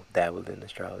still dabbled in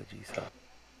astrology. So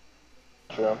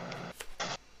True.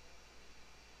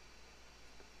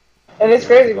 And it's Humans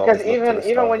crazy have because always looked to the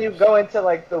even when you stars. go into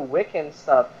like the Wiccan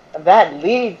stuff, that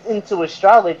leads into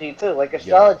astrology too. Like Yeah.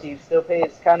 astrology still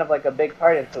plays kind of like a big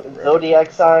part into it. Right.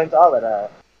 Zodiac signs, all of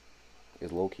that.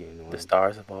 It's low key the annoying.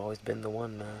 stars have always been the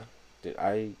one, man. Did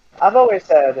I? I've always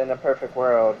said in a perfect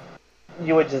world,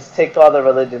 you would just take all the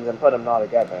religions and put them all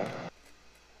together.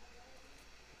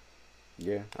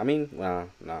 Yeah. I mean, nah.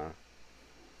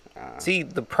 See,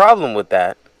 the problem with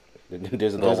that,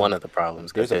 There's well, one of the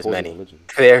problems, because there's opposing many. religions.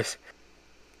 There's,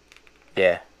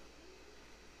 yeah,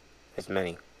 there's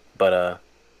many. But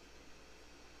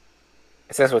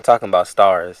since we're talking about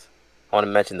stars, I want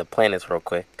to mention the planets real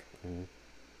quick. Mhm.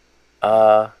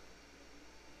 Uh,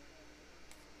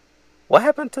 what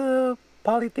happened to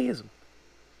polytheism?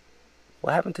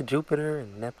 What happened to Jupiter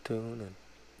and Neptune and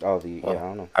Oh, well, I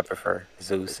don't know. I prefer It's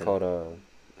Zeus and called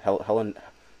Helen.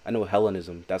 I know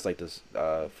Hellenism. That's like this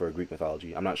for Greek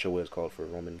mythology. I'm not sure what it's called for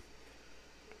Roman.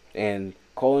 And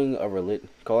calling a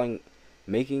religion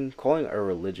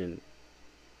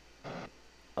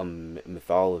a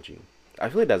mythology. I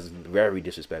feel like that's very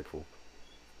disrespectful.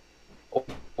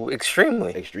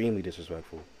 extremely. Extremely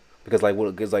disrespectful. Because like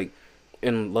what? Because like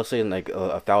in let's say in like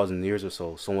 1,000 years or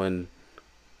so, someone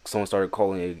started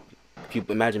calling it.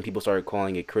 People imagine people started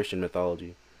calling it Christian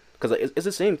mythology. Because like, it's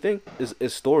the same thing.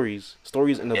 It's stories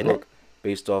in the Isn't it? book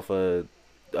based off I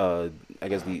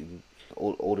guess the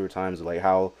older times of like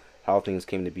how things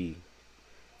came to be,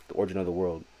 the origin of the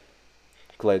world.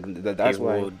 Like that's People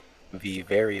why. would be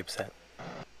very upset.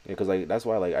 Yeah, cause like that's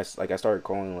why I started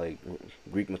calling like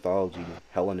Greek mythology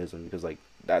Hellenism because like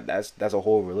that's a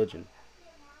whole religion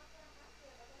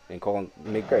and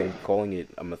Crazy. calling it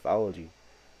a mythology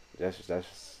that's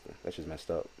just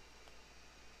messed up.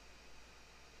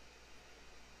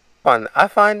 I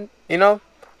find,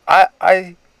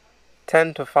 I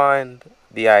tend to find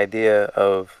the idea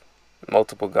of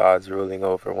multiple gods ruling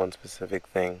over one specific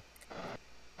thing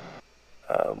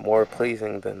more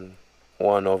pleasing than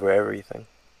one over everything.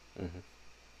 Hmm.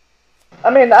 I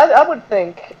mean, I would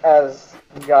think as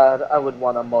God, I would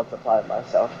want to multiply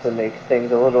myself to make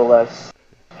things a little less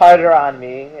harder on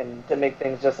me and to make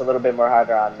things just a little bit more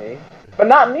harder on me. But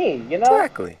not me, you know?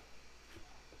 Exactly.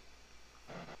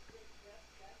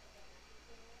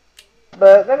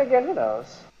 But then again, who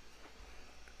knows?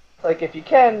 Like, if you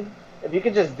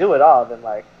could just do it all, then,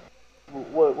 like,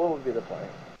 what would be the point?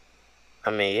 I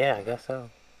mean, yeah, I guess so.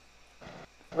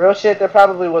 Real shit, there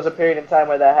probably was a period in time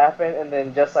where that happened, and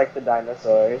then just like the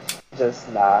dinosaurs, just,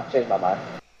 nah, changed my mind.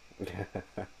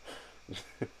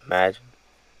 Imagine.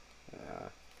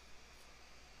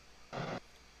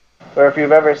 Or if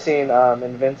you've ever seen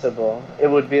Invincible, it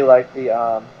would be like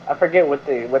I forget what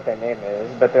their name is,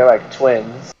 but they're like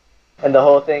twins, and the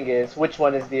whole thing is which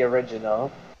one is the original.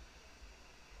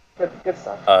 Good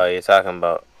stuff. You're talking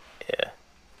about, yeah,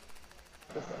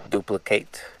 Good stuff.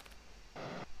 duplicate.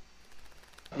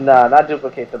 Nah, not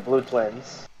duplicate the blue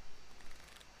twins.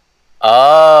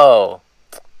 Oh,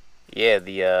 yeah,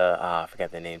 I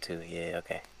forgot the name too. Yeah,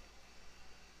 okay.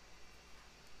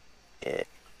 Yeah,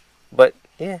 but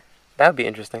yeah, that would be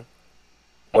interesting.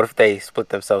 What if they split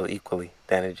themselves equally?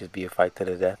 Then it'd just be a fight to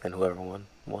the death, and whoever won.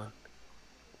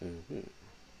 Hmm.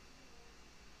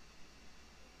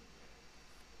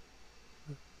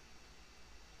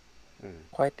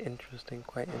 Quite interesting.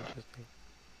 Quite interesting.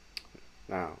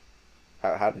 Now,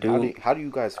 how do you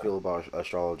guys feel about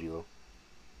astrology though?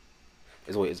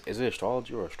 Is it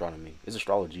astrology or astronomy? It's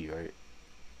astrology, right?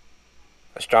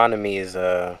 Astronomy is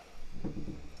a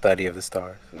study of the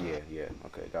stars. Yeah.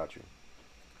 Okay, got you.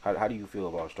 How do you feel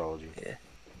about astrology? Yeah,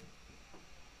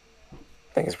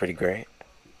 I think it's pretty great.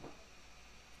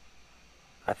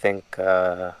 I think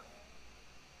I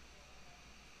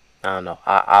don't know.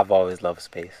 I've always loved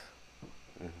space,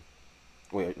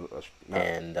 Wait, no,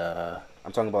 and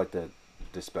I'm talking about like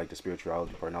like the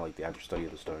spirituality part, not like the actual study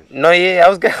of the stars. no, yeah, I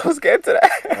was getting to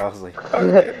I that. was like, I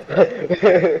was getting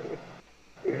to that.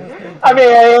 I mean,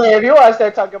 hey, if you want to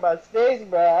start talking about space,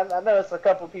 bro, I know it's a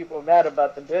couple people mad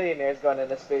about the billionaires going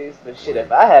into space, but shit,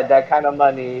 if I had that kind of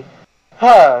money,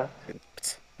 huh?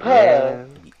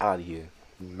 Man, Out of here.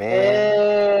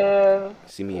 Man. And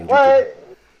See me in Jupiter.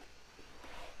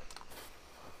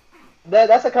 what?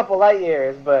 That's a couple light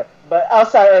years, but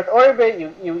outside Earth orbit,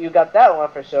 you got that one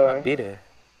for I'll sure. be there.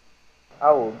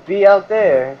 I will be out I'm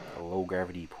there, a low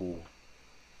gravity pool.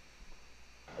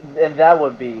 and that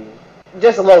would be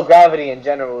just low gravity in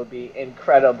general would be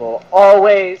incredible.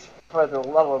 Always, for the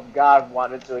love of God,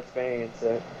 wanted to experience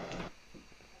it.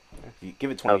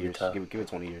 Give it That'll 20 be years. tough. Give it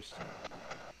 20 years.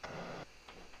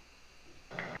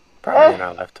 Probably Eh. in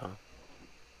our lifetime.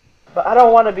 But I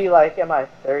don't want to be like in my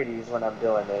 30s when I'm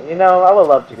doing it. You know, I would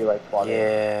love to be like 20.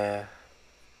 Yeah.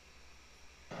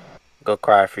 Go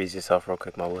cry, freeze yourself real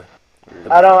quick, my boy.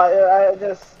 I don't. I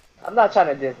just. I'm not trying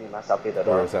to Disney myself either, Or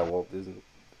though. is that Walt Disney?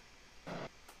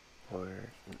 Or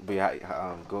But yeah,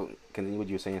 go continue what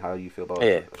you were saying. How you feel about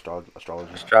Yeah.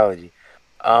 astrology? astrology.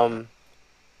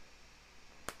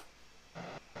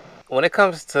 When it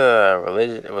comes to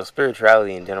religion, well,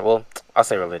 spirituality in general, well, I'll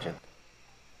say religion.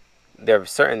 There are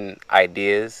certain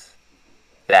ideas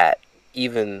that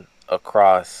even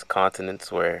across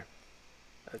continents where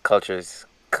cultures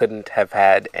couldn't have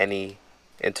had any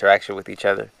interaction with each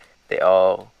other, they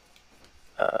all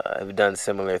have done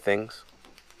similar things.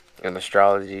 And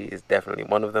astrology is definitely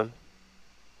one of them.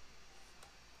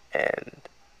 And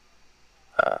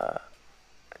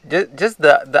just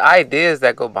the ideas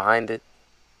that go behind it,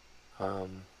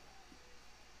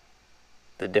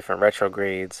 the different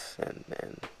retrogrades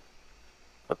and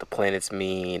what the planets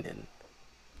mean and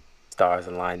stars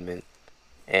alignment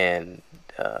and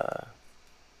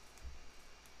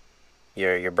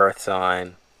your birth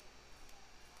sign.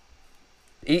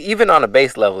 Even on a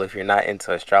base level, if you're not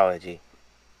into astrology,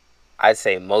 I'd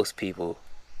say most people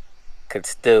could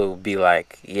still be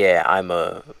like, yeah, I'm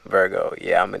a Virgo,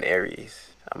 yeah, I'm an Aries,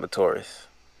 I'm a Taurus.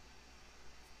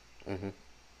 Mm-hmm.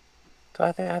 So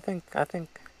I think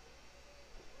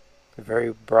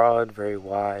very broad, very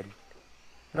wide,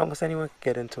 and almost anyone can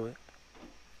get into it.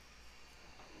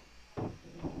 And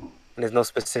there's no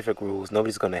specific rules.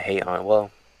 Nobody's gonna hate on it.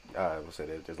 Well, I would say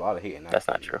there's a lot of hate in that. that's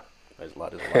not true. There's a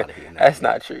lot of hate in that. That's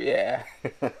not true. Yeah,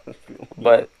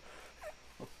 but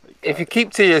Oh my if you God.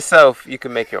 keep to yourself, you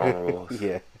can make your own rules,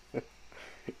 Yeah.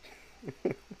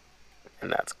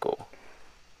 and that's cool.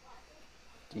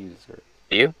 Jesus Christ.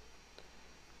 You?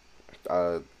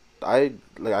 I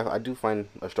do find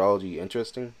astrology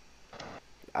interesting.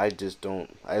 I just don't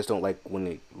like when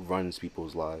it runs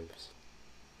people's lives.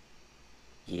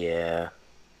 Yeah,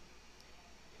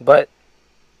 but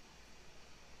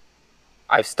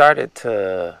I've started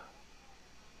to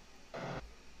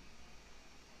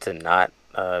not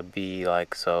be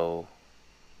like so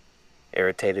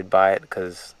irritated by it,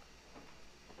 because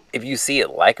if you see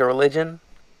it like a religion,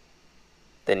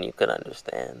 then you can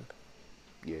understand.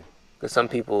 Yeah. Because some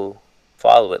people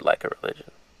follow it like a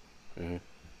religion. Mm-hmm.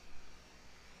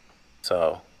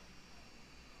 So,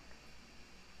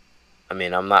 I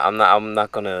mean, I'm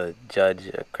not gonna judge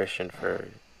a Christian for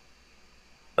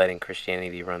letting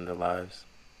Christianity run their lives.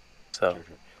 So, Sure,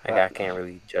 sure. I can't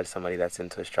really judge somebody that's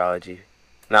into astrology.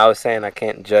 Now, I was saying I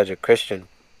can't judge a Christian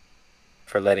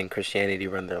for letting Christianity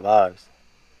run their lives.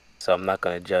 So I'm not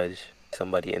gonna judge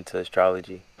somebody into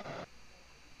astrology.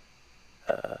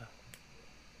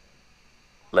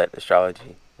 Let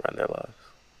astrology run their lives.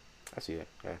 I see it.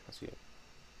 Yeah, I see it.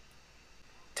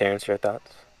 Terrence, your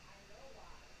thoughts?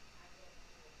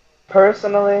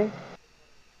 Personally,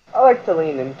 I like to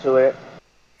lean into it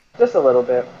just a little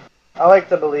bit. I like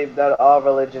to believe that all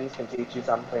religions can teach you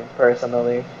something.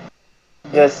 Personally,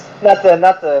 just not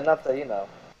to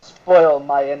spoil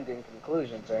my ending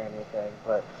conclusions or anything,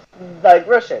 but like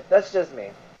real shit. That's just me.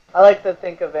 I like to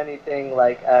think of anything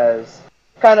like as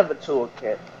kind of a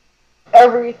toolkit.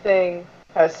 Everything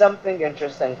has something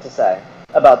interesting to say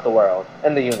about the world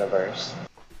and the universe.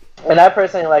 And I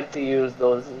personally like to use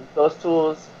those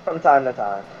tools from time to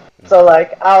time. So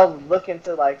like I'll look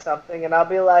into like something and I'll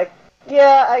be like,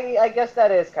 yeah, I guess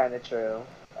that is kind of true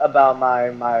about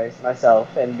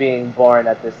myself and being born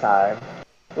at this time.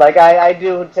 Like I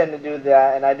do tend to do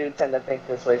that and I do tend to think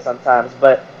this way sometimes,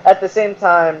 but at the same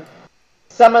time,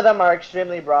 some of them are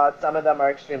extremely broad, some of them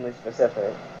are extremely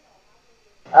specific.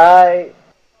 I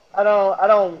I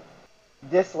don't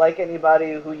dislike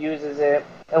anybody who uses it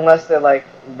unless they're like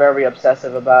very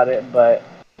obsessive about it, but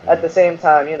at the same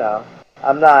time,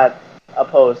 I'm not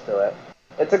opposed to it.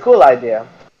 It's a cool idea.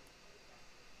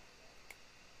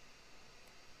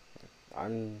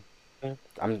 I'm Yeah.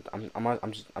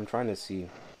 I'm trying to see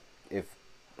if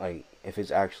if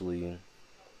it's actually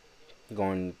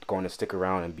going to stick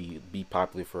around and be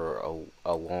popular for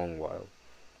a long while.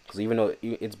 Because even though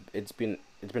it's been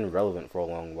relevant for a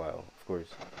long while, of course,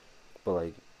 but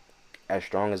like as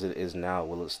strong as it is now,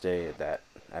 will it stay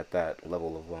at that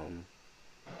level of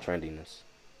trendiness?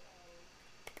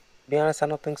 To be honest, I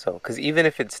don't think so. Because even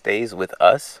if it stays with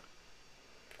us,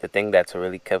 the thing that's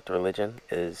really kept religion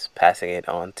is passing it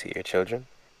on to your children.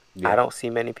 I Yeah, don't see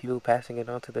many people passing it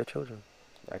on to their children.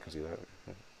 I can see that.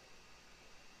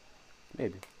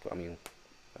 Maybe. I mean,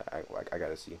 I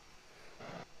gotta see.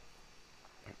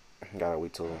 Gotta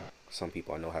wait till some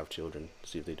people I know have children to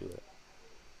see if they do that.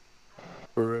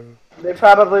 For real. They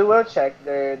probably will check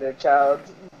their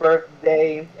child's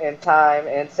birthday and time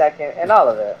and second and all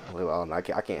of it. Well, I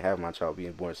can't have my child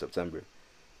being born in September.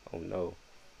 Oh no.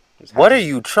 It's What are happening.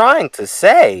 you trying to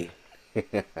say?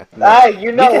 Ah,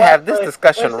 you know We can what? have this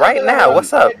discussion right now.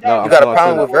 What's up? No, You got a I'm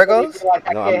problem saying, with Virgos? Like,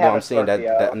 I no, can't have I'm a saying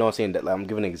Scorpio. no, I'm saying that like, I'm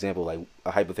giving an example, like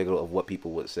a hypothetical of what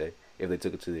people would say if they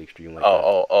took it to the extreme like that.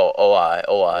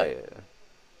 I. Yeah.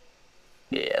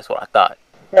 Yeah, that's what I thought.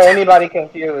 For anybody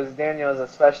confused, Daniel is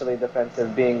especially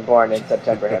defensive being born in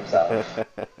September himself.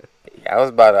 Yeah, I was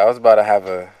about to have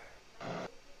a.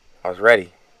 I was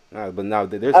ready. Nah, but now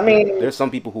I mean, there's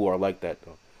some people who are like that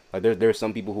though. Like there's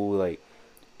some people who like,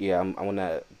 yeah, I want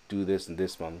to do this in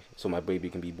this month so my baby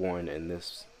can be born in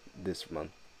this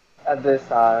month. at this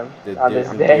time, on this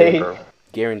I'm day,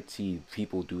 guaranteed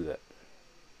people do that.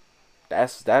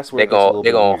 That's where it gets a little They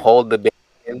bit gonna weird. hold the baby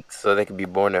in so they can be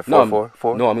born at No,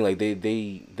 444. no, I mean like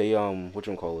they what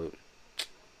you call it?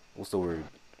 What's the word?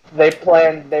 they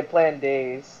plan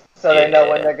days so they know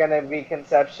when Yeah. they're gonna be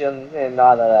conception and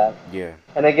all of that, Yeah,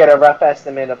 and they get a rough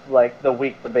estimate of like the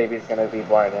week the baby's gonna be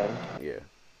born in. yeah.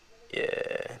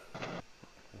 Yeah.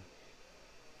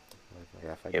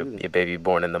 Like, if I do Your baby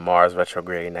born in the Mars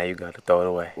retrograde. Now you gotta throw it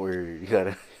away. or you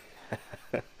gotta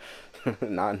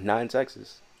not in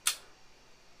Texas,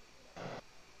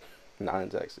 not in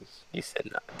Texas. You said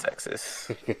not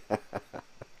Texas. Oh,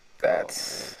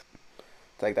 That's.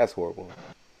 it's like that's horrible.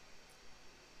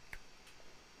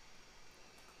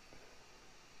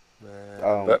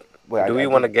 But Wait, do we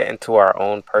want to get into our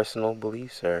own personal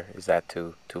beliefs, or is that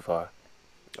too far?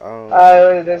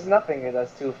 There's nothing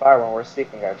that's too far when we're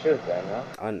speaking our truth, Daniel.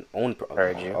 on own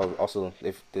Heard you. also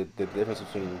if the difference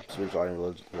between spirituality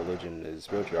and religion is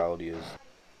spirituality is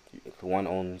one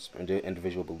owns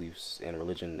individual beliefs and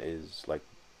religion is like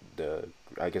the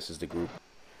I guess is the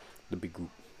big group.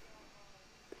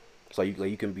 So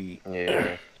you can be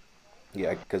Yeah.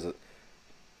 yeah because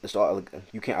it's all like,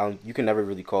 you can never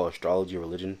really call astrology a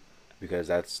religion because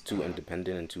that's too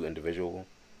independent and too individual.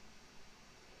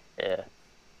 Yeah.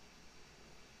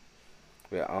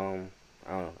 Yeah, I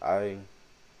don't know.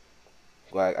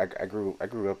 I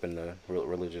grew up in a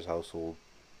religious household,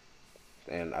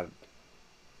 and I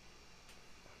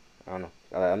don't know.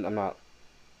 I'm not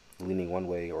leaning one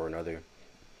way or another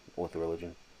with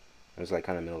religion. It's like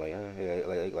kind of middle, like yeah,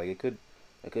 like it could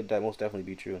that most definitely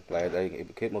be true. Like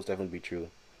it could most definitely be true.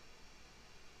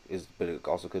 But it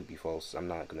also could be false. I'm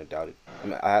not gonna doubt it. I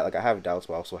mean, I have doubts,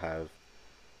 but I also have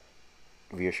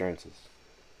reassurances.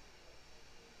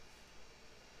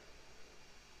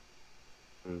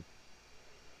 Mm.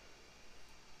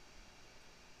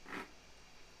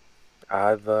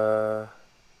 I've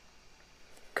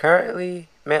currently,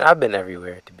 man, I've been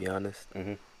everywhere to be honest.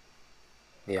 Mhm.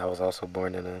 Yeah, I was also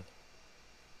born in a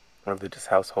religious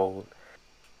household,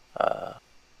 uh,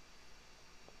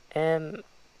 and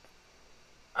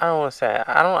I don't want to say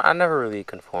I never really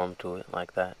conformed to it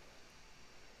like that.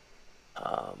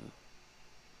 Um,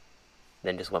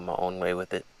 then just went my own way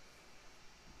with it.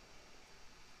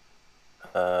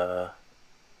 Uh,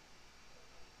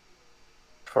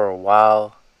 for a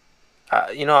while,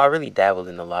 I really dabbled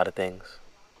in a lot of things.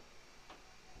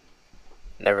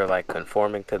 Never like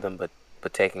conforming to them, but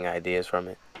taking ideas from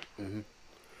it. Mhm.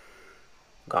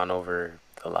 Gone over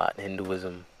a lot.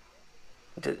 Hinduism,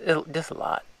 just a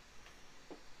lot,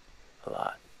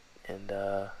 and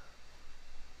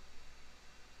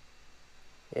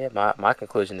yeah. My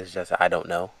conclusion is just I don't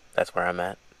know. That's where I'm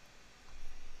at.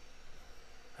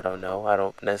 I don't know. I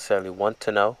don't necessarily want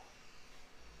to know,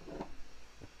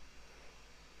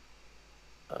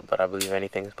 but I believe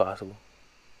anything is possible.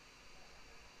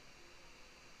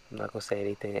 I'm not gonna say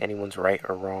anything anyone's right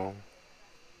or wrong,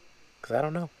 cause I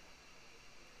don't know,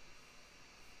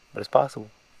 but it's possible.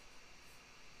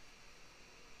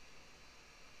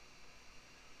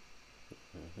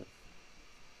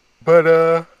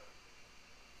 But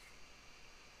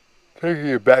taking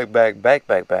it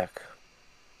back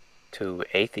to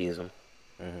atheism.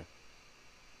 Mhm.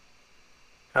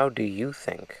 How do you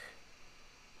think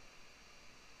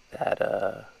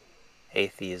that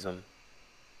atheism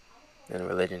and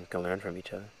religion can learn from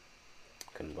each other?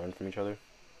 Can learn from each other.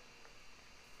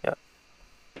 Yep.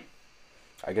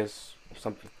 I guess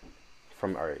something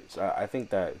from alright. So I think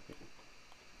that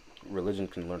religion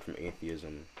can learn from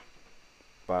atheism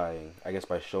by I guess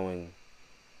by showing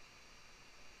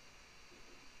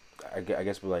I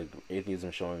guess like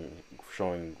atheism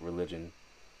showing religion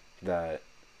that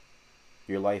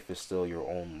your life is still your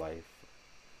own life,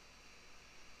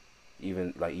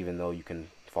 even though you can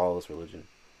follow this religion.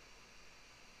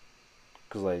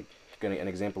 Because like an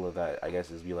example of that, I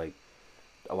guess, is be like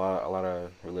a lot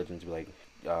of religions be like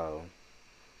uh,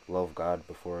 love God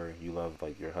before you love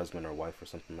like your husband or wife or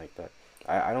something like that.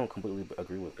 I don't completely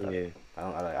agree with that. Yeah,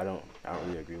 I don't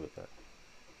really agree with that.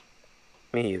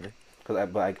 me either. Cause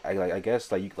I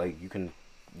guess like you could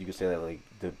say that like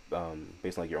the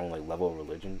based on like your own like level of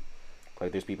religion,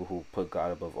 like there's people who put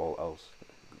God above all else.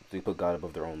 They put God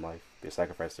above their own life. They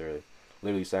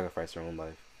literally sacrifice their own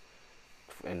life,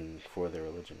 and for their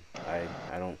religion. I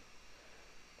don't.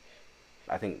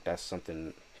 I think that's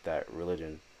something that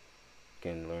religion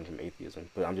can learn from atheism.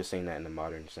 But I'm just saying that in the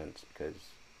modern sense because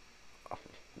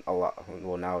a lot.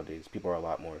 Well, nowadays people are a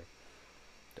lot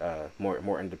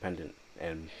more independent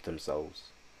and themselves.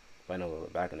 But I know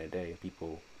back in the day,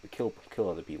 people would kill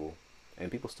other people,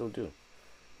 and people still do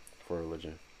for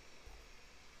religion.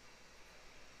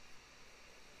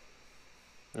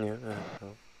 Yeah,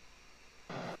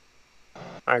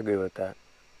 I agree with that.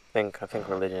 I think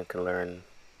religion can learn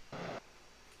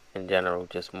in general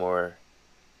just more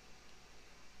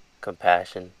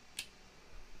compassion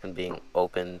and being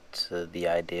open to the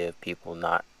idea of people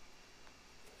not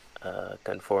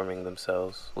conforming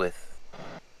themselves with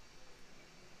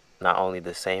not only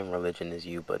the same religion as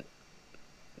you, but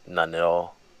none at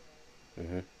all.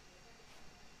 Mhm.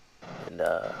 And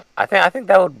I think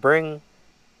that would bring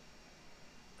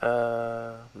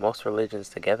most religions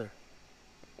together,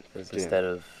 because Yeah. instead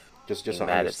of Just being an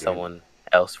mad at understanding. someone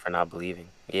else for not believing,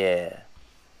 yeah,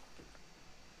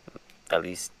 at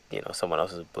least someone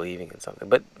else is believing in something.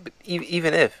 But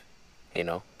even if, you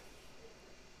know,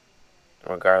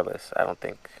 regardless, I don't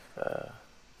think you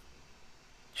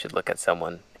should look at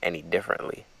someone any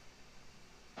differently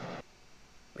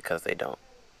because they don't.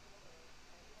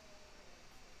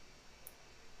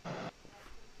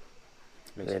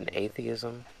 Makes Then sense.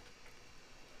 atheism.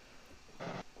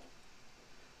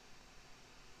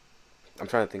 I'm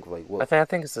trying to think of like I what. think I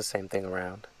think it's the same thing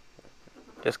around.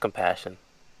 Just compassion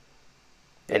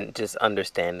Yeah. and just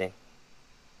understanding.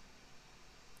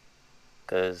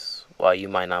 Because while you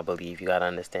might not believe, you gotta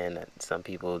understand that some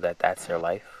people that's their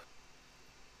life,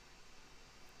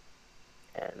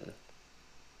 and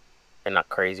they're not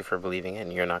crazy for believing it,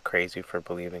 and you're not crazy for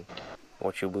believing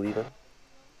what you believe in.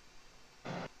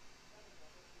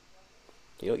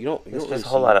 You It's don't really just a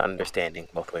whole lot see of understanding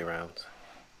both way rounds.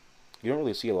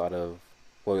 a lot of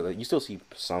well like, you still see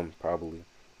some probably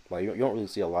like you don't really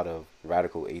see a lot of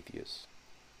radical atheists.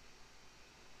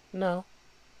 No.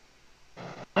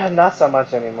 Not so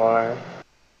much anymore.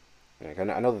 Like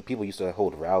I know that people used to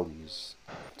hold rallies,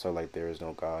 so like there is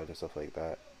no God and stuff like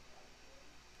that.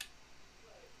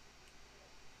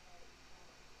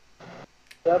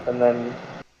 Yep, and then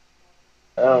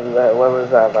what was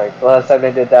that like? The last time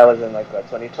they did that was in like what,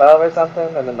 2012 or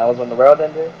something, and then that was when the world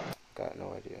ended. Got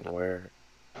no idea. Where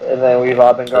And then we've yeah,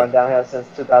 all been going downhill since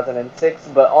 2006,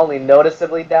 but only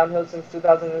noticeably downhill since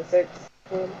 2006.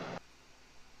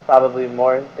 Probably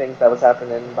more things that was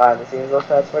happening behind the scenes those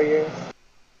past 4 years.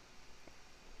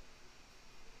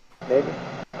 Maybe,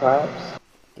 perhaps.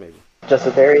 Maybe. Just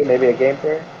a theory, maybe a game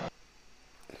theory.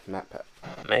 Matt Pat.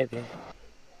 maybe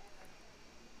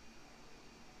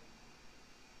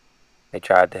they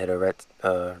tried to hit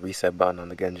a reset button on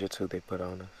the genjutsu they put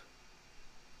on us.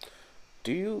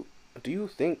 Do you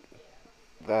think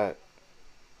that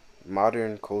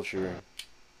modern culture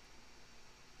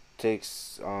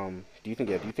takes do you think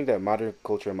that modern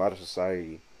culture and modern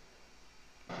society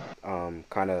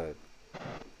kind of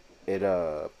it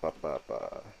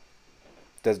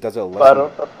does it lessen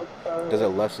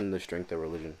But the strength of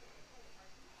religion?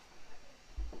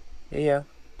 Yeah.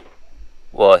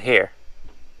 Well, here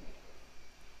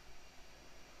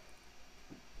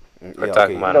we're Yeah,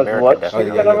 talking okay. about does America, what Oh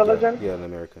yeah, strengthen definitely. a yeah, yeah, religion? yeah. In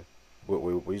America,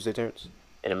 what you say, Terrence?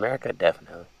 In America,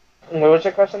 definitely. What was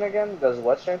your question again? Does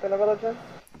what strengthen a religion?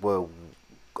 Well,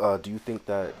 do you think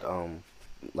that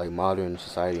like modern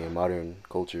society and modern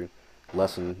culture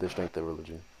lessen the strength of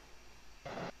religion?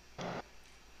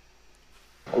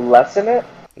 Lessen it?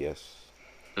 Yes,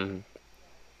 Hmm.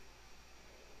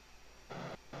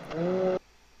 Mm,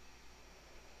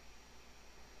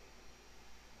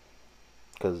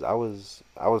 because I was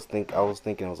thinking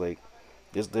I was like,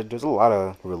 there's a lot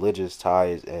of religious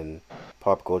ties in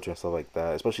pop culture and stuff like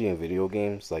that, especially in video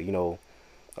games. Like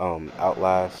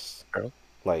Outlast. True.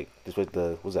 Like this was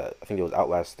the what was that? I think it was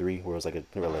Outlast 3, where it was like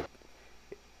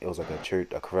it was like a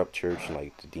church, a corrupt church, and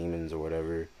like the demons or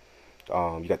whatever.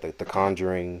 You got the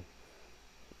Conjuring.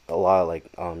 A lot of like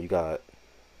you got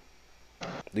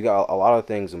a lot of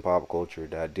things in pop culture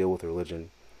that deal with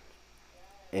religion,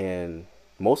 and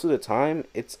most of the time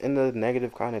it's in the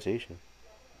negative connotation.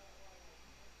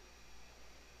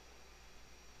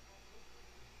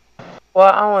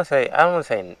 Well, I don't want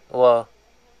to say. Well,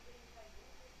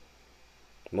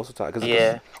 Most of the time,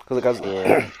 yeah, because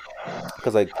yeah.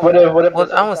 because like What if Well,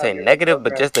 this I whole don't want to time say we were negative,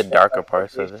 but programmed just the from darker like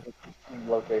parts of it. location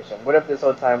to location? What if this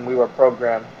whole time we were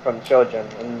programmed from children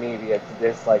in media to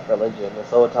dislike religion this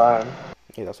whole time?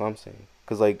 yeah, that's what I'm saying.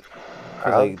 Because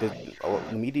Probably. like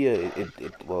the media,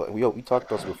 well, we talked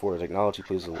about this before. Technology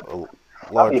plays a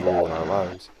I'll be large role back. in our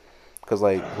lives. Because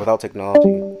like without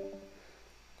technology,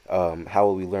 how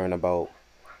will we learn about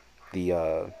the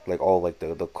like all like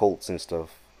the cults and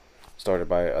stuff started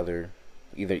by other,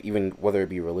 either even whether it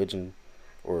be religion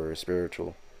or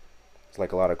spiritual. It's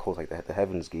like a lot of cults like the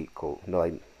Heaven's Gate cult,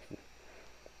 like,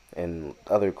 and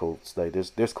other cults. Like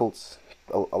there's cults.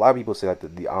 A lot of people say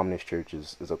that the Omnis Church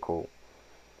is a cult.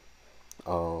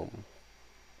 Um,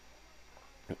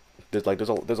 there's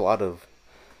a lot of,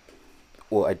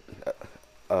 well,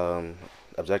 um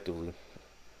objectively,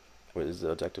 what is it,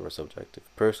 objective or subjective?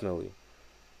 Personally,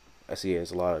 I see it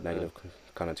as a lot of Mm, negative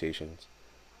connotations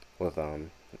with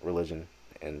religion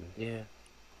and yeah.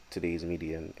 today's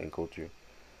media and culture.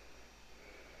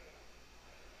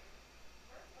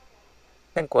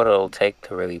 I think what it'll take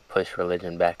to really push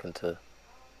religion back into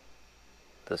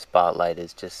the spotlight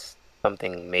is just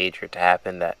something major to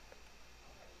happen that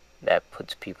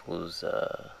puts people's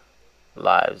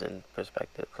lives in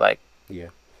perspective. Like Yeah.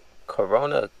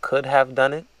 Corona could have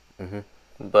done it, Mhm.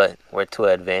 but we're too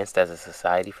advanced as a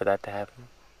society for that to happen.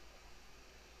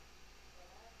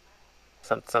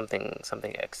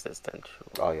 Something existential.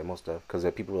 Oh yeah, most stuff. Because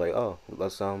people were like, oh,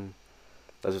 let's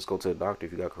just go to the doctor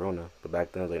if you got corona. But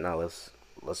back then it was like, nah,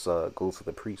 let's go to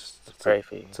the priest Pray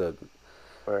for you, to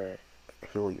or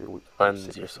heal your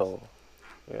cleanse your sicknesses. soul.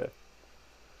 Yeah.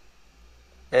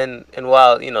 And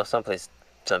while some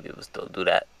people still do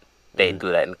that, they Mhm.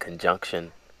 do that in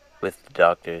conjunction with the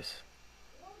doctors.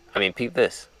 I mean, peep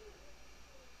this.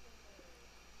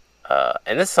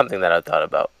 And this is something that I thought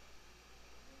about.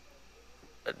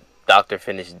 A doctor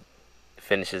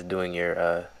finishes doing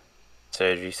your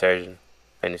surgery. Surgeon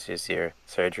finishes your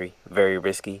surgery. Very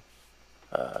risky.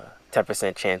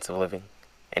 10% chance of living,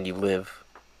 and you live.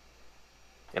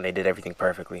 And they did everything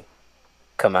perfectly.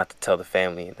 Come out to tell the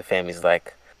family. The family's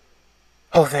like,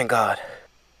 "Oh, thank God,"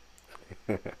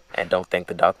 and don't thank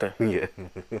the doctor. Yeah.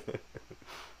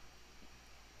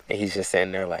 And he's just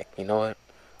sitting there like, you know what?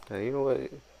 Hey, you know what?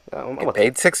 I'm Get about to.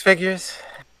 paid six figures,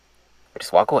 or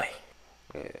just walk away.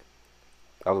 Yeah.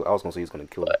 I was gonna say he's gonna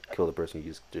But kill the person you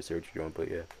just did surgery on, but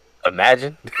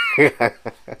imagine yeah.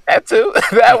 that too.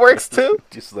 That works too.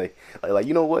 Just like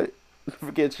you know what?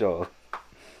 Forget y'all.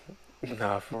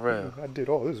 Nah, for real. I did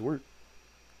all this work.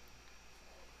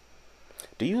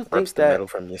 Do you Rips think the that? metal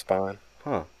from your spine.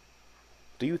 Huh?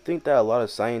 Do you think that a lot of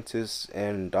scientists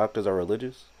and doctors are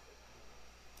religious?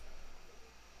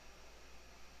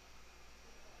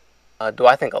 Do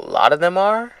I think a lot of them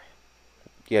are?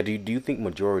 Yeah. Do you think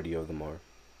majority of them are?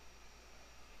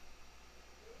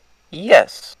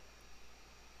 Yes.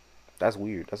 That's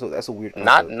weird. That's a weird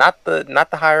Not concept. not the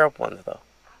not the higher up ones though.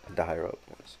 The higher up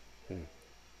ones. Hmm.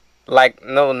 Like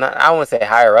no, not, I wouldn't say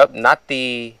higher up. Not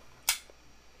the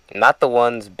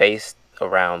ones based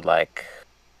around like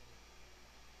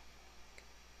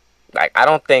I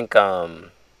don't think A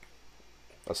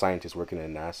scientist working at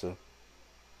NASA.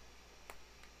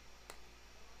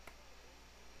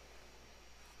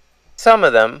 some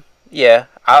of them. Yeah,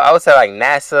 I would say like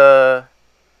NASA,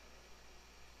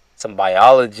 some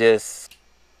biologists,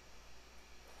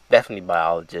 definitely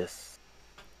biologists.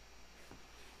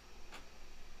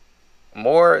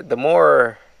 The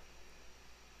more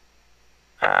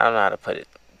I don't know how to put it.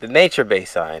 The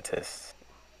nature-based scientists,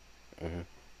 Mm-hmm.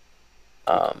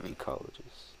 um,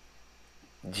 Ecologists.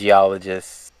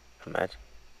 geologists, imagine,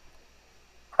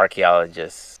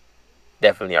 archaeologists,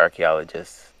 definitely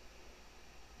archaeologists.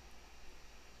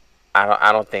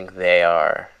 I don't think they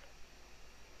are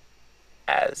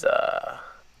as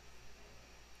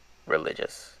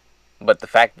religious, but the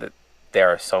fact that there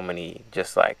are so many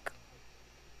just like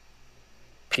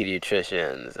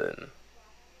pediatricians and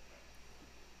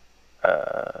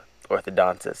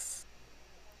orthodontists,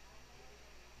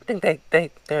 I think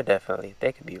they're definitely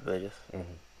they could be religious.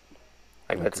 Mm-hmm.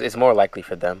 Like Okay. it's more likely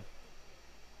for them.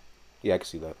 Yeah, I can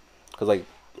see that. Cause like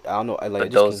I don't know. Like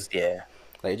But those, yeah,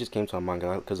 it just came to my mind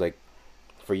because like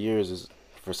for years is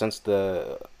for since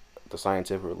the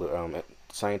scientific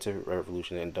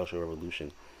revolution, the industrial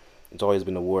revolution, it's always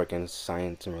been a war against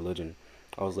science and religion.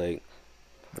 I was like,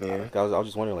 yeah. I was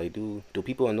just wondering, like, do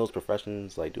people in those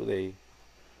professions, like, do they,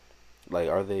 like,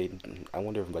 are they? I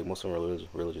wonder if like most of them are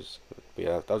religious. But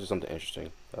yeah, that was just something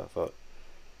interesting. I thought.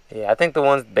 Yeah, I think the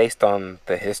ones based on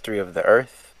the history of the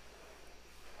Earth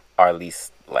are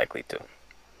least likely to,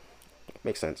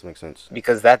 Makes sense. Makes sense.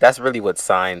 because that's really what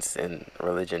science and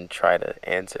religion try to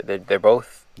answer. They're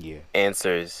both Yeah.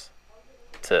 answers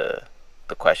to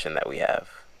the question that we have: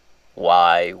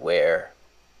 why, where,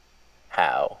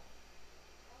 how,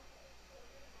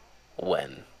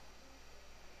 when,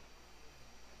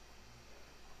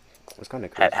 It's kind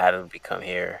of crazy. how did we come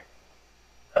here?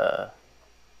 Uh,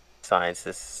 Science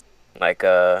is like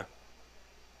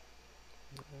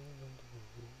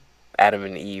Adam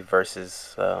and Eve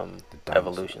versus The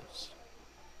evolution. dinosaurs.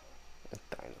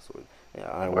 Dinosaurs.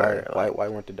 Yeah. Where like Why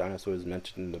weren't the dinosaurs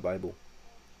mentioned in the Bible?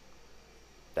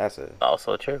 That's a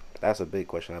also true, that's a big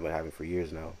question I've been having for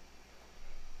years now.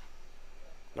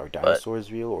 Are but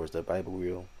dinosaurs real or is the Bible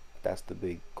real? That's the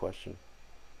big question.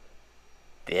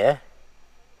 yeah,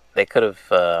 they could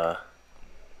have.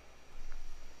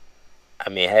 I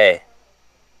mean, hey,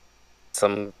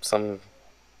 some I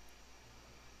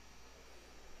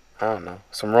don't know.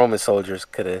 Some Roman soldiers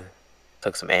could have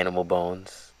took some animal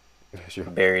bones, Sure.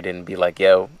 buried it, and be like,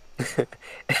 "Yo,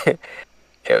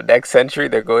 yo, next century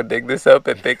they're gonna dig this up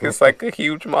and think it's like a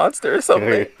huge monster or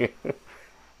something."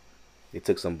 They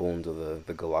took some bones of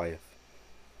the Goliath.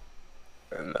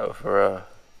 No, for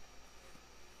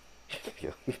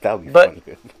Yeah, that would be But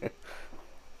funny.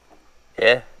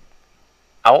 yeah,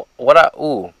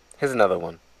 ooh, here's another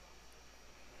one.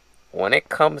 When it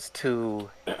comes to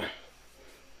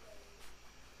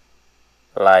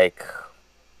like,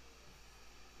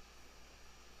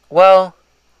 well,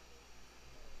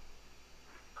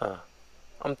 huh,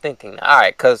 I'm thinking. All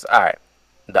right,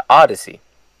 the Odyssey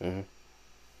Hmm.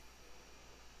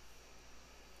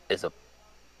 is a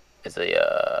is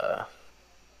a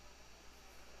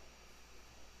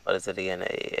what is it again?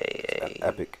 A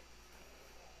Epic.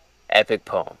 epic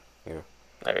poem. Yeah.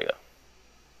 There you go.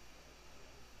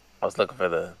 I was looking for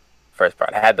the first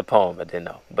part. I had the poem, I didn't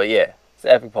know. But yeah, it's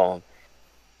an epic poem.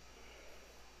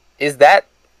 Is that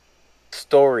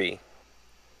story,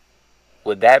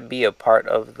 would that be a part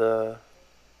of the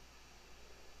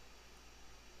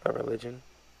religion?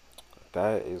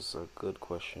 That is a good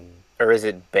question. Or is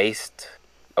it based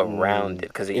around it?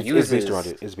 Because it It's based around uses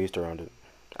it. It's based around it.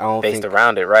 I don't based think.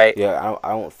 around it, right? Yeah, I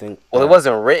don't think Well, it that.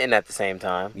 wasn't written at the same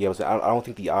time. Yeah, I don't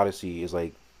think the Odyssey is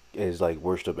like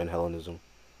worshipped in Hellenism.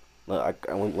 Let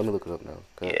me look it up now.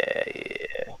 Okay.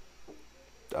 Yeah,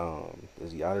 yeah.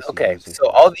 Is the Odyssey Okay, using so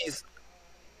all these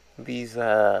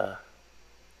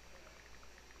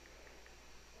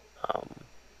um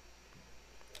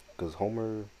because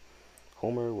Homer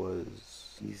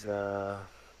was these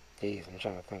geez, I'm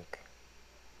trying to think.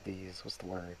 These, what's the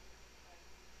word?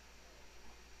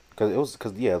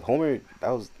 because yeah Homer that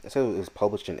was it said it was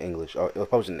published in English or it was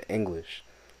published in English.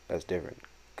 That's different.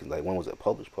 Cause like when was it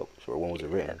published or when was it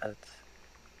Yeah, written? that's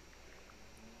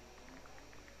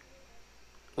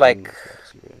When like was the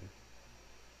Odyssey written?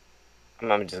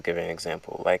 I'm just giving an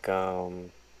example. Like all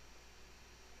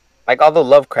the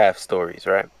Lovecraft stories,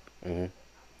 right? Mm-hmm.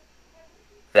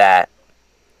 That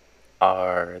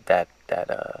are that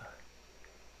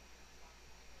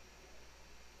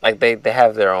like they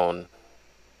have their own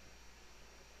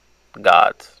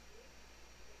gods.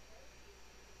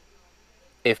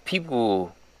 If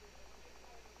people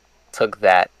took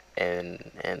that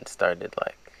and started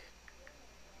like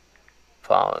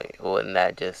following, wouldn't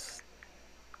that just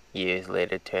years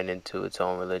later turn into its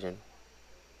own religion?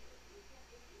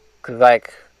 Cause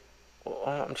like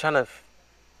I'm trying to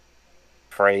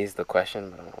phrase the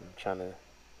question, but I'm trying to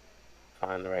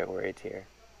find the right words here.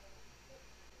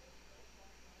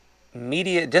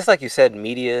 Media, just like you said,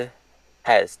 media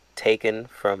has taken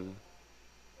from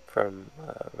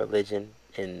religion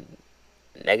in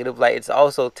negative light. It's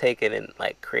also taken in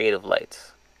like creative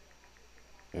lights,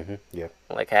 Mm-hmm. Yeah.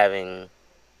 like having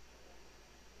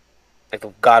like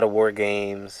the God of War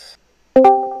games,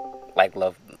 like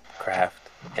Lovecraft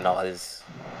and all his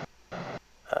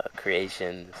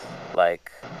creations, like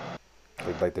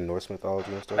Like the Norse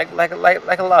mythology and stuff.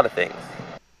 like a lot of things.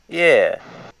 Yeah,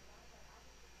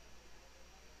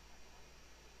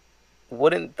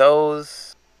 wouldn't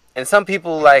those? And some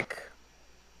people like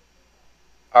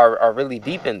are really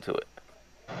deep into it,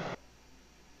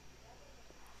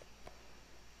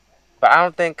 but I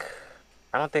don't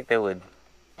think they would.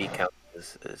 be counted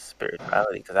as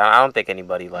spirituality because I don't think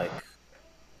anybody like.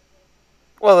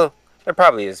 Well, there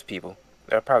probably is people.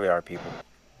 There probably are people,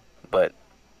 but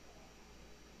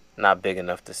not big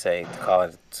enough to say to call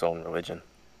it its own religion.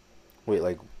 Wait,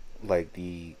 like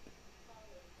the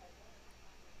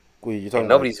wait, you're Like talking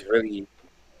about nobody's really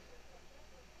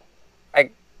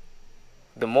like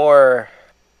the more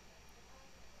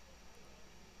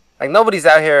like nobody's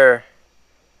out here.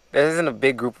 There isn't a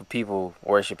big group of people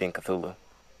worshiping Cthulhu.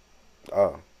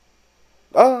 uh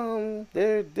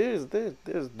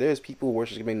there's people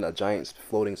worshiping a giant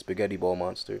floating spaghetti ball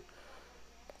monster.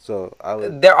 So I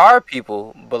would There are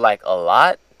people, but like a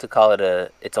lot to call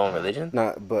it its own religion.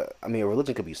 not, but I mean, a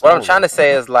religion could be What I'm small trying though. to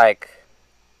say is like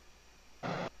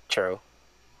true.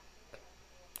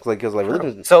 Cause like True.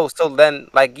 religion, So then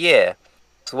like yeah.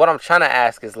 So what I'm trying to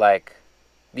ask is like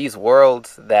these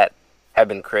worlds that have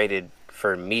been created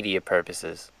for media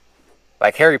purposes,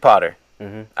 like Harry Potter.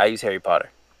 hmm I use Harry Potter.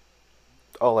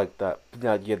 oh, like that.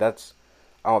 Yeah, that's,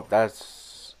 I don't,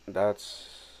 that's,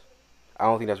 I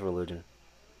don't think that's religion.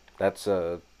 That's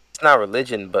It's not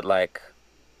religion, but like,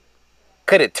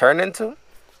 could it turn into?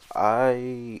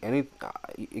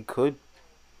 it could,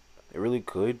 it really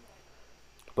could,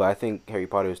 but I think Harry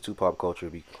Potter is too pop culture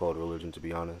to be called religion. To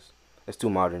be honest, it's too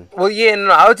modern. Well, yeah,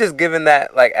 no, I was just giving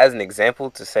that like as an example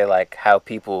to say like how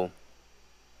people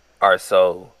are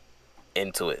so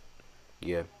into it.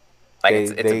 Yeah, Like they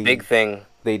it's a big they thing.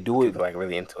 they do it. People are, like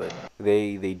really into it.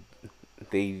 They they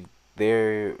they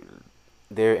they're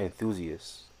they're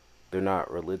enthusiasts. They're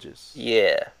not religious.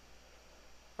 Yeah.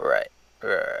 Right.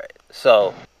 Right.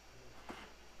 So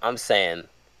I'm saying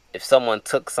if someone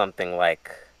took something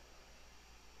like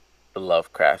the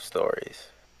Lovecraft stories,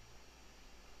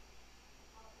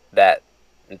 that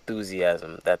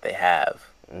enthusiasm that they have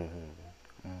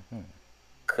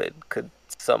could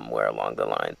somewhere along the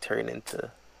line turn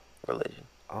into religion.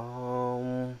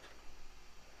 Um,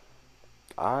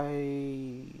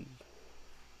 I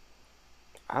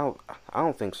I don't I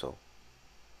don't think so.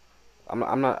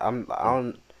 I'm not I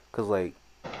don't cause like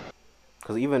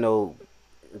cause even though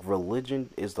religion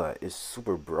is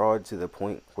super broad to the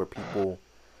point where people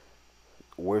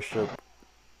worship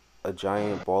a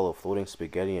giant ball of floating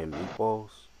spaghetti and meatballs.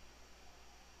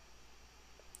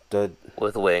 The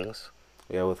With wings.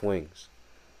 Yeah, with wings.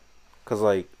 Cause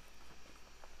like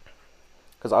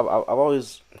cause I've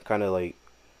always kind of like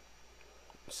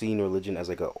seen religion as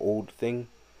like a old thing,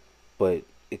 but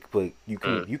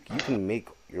Mm. you can make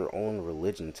your own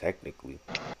religion technically.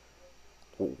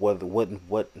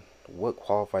 What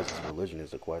qualifies as religion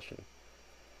is the question.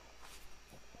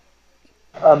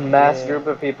 A mass Yeah. group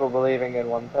of people believing in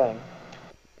one thing.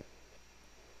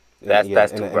 Yeah,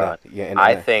 That's too broad. in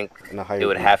I think a it higher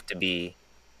would group. have to be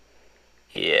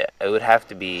yeah, it would have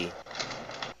to be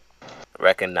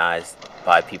recognized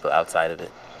by people outside of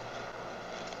it.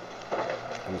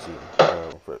 Let me see.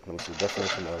 Let me see.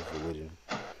 Definition of religion.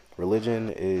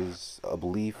 Religion is a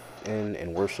belief in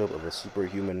and worship of a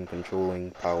superhuman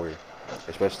controlling power,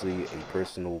 especially a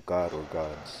personal god or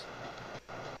gods.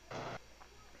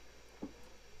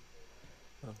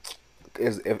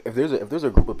 If there's a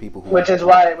group of people who Which is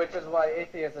why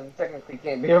atheism technically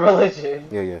can't be a religion,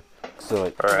 yeah, so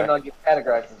like, even Alright. though it gets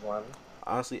categorized as one.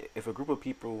 honestly, if a group of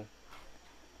people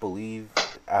believe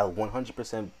at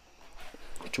 100%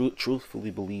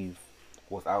 truthfully believe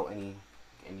without any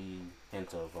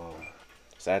hint of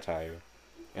satire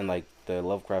and like the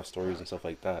Lovecraft stories and stuff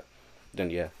like that, then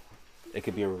yeah, it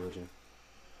could be a religion.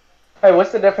 Hey,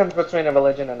 what's the difference between a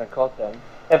religion and a cult then?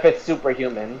 If it's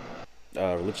superhuman.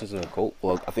 Religion's in a cult.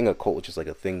 Well, I think a cult is just like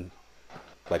a thing.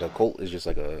 Like a cult is just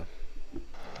like a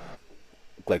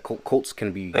like cults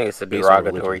can be I think it's a based on derogatory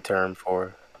religion. term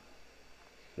for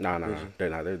Nah, religion. they're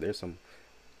not. There's some.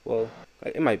 Well,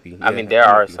 it might be. I Yeah, mean, there it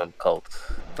might are be. some cults,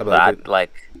 I'd be but I like,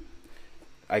 like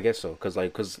I guess so,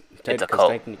 it's a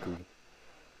cult.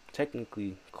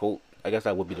 technically, cult. I guess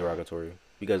that would be derogatory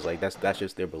because like that's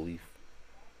just their belief,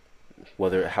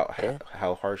 whether Yeah,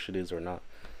 how harsh it is or not.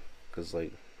 Because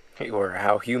like or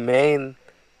how humane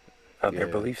their yeah,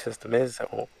 belief system is.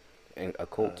 So, and a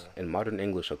cult in modern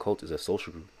English, a cult is a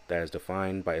social group that is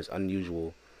defined by its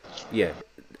unusual. Yeah,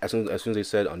 as soon as they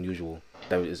said unusual,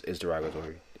 that is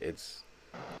derogatory.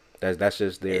 That's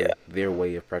just yeah, their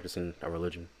way of practicing a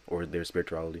religion or their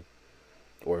spirituality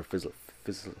or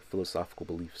philosophical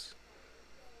beliefs.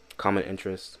 Common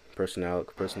interests,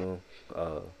 personal,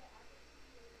 uh,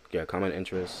 yeah, common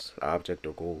interests, object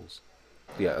or goals.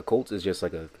 Yeah, a cult is just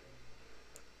like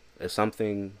it's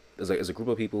something. It's a group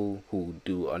of people who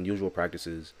do unusual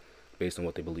practices based on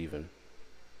what they believe in.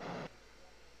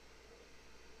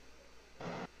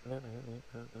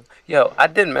 Yo, I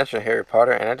didn't mention Harry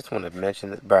Potter, and I just want to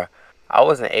mention this, bro. I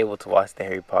wasn't able to watch the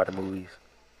Harry Potter movies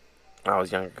when I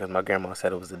was younger because my grandma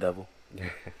said it was the devil. Nah,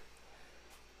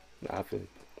 I feel it.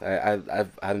 I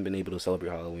haven't been able to celebrate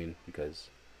Halloween because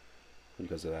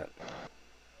of that.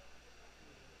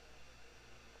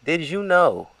 Did you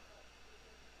know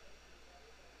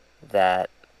that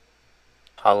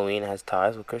Halloween has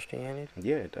ties with Christianity?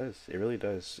 Yeah, it does. It really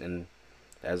does. And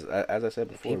as I said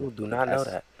before, People do not know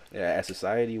that. Yeah, as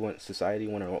society went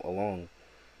along,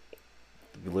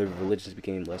 religions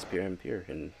became less pure and pure,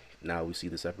 and now we see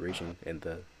the separation and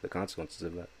the consequences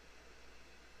of that.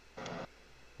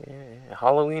 Yeah,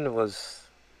 Halloween was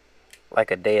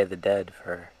like a Day of the Dead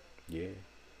Yeah,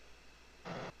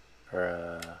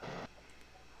 for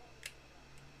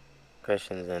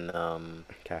Christians and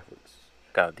Catholics.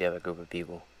 got the other group of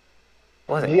people.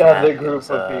 It wasn't The other Catholic, it group was,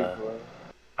 of people.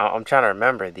 I'm trying to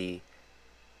remember the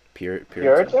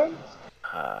Puritans?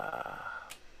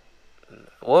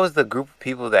 what was the group of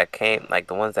people that came, like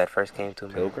the ones that first came to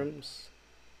America? Pilgrims.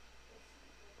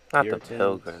 Not Puritans? the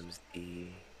Pilgrims, the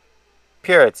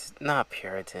Puritans, not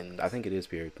Puritans. I think it is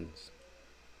Puritans.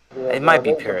 Yeah, It might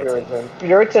be those are Puritans.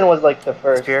 Puritan was like the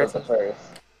first of the Puritans?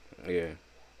 first. Yeah,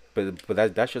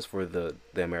 but that's just for the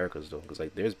Americas though, because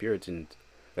like there's Puritans.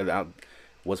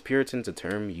 Was Puritans a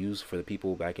term used for the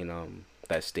people back in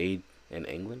that stayed in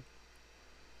England?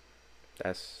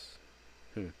 That's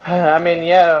I mean,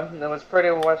 yeah, it was pretty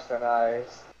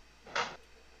westernized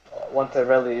once it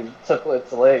really took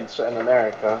its legs in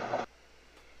America.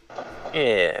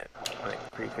 Yeah, like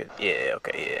yeah,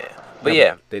 okay, yeah. But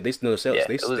yeah, they yeah, it was like a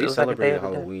Day celebrated of the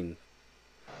Dead. Halloween,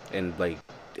 and like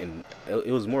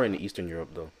it was more in Eastern Europe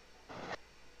though.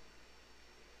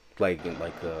 Like in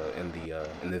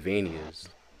the Vanias.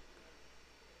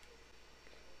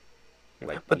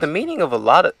 Like But the meaning of a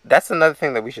lot of that's another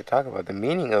thing that we should talk about. The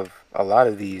meaning of a lot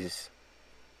of these,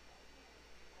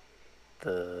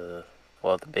 the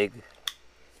big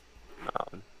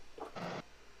um,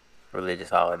 religious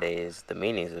holidays, the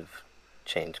meanings have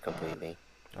changed completely.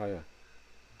 Oh yeah,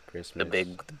 Christmas.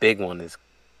 The big one is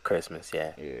Christmas.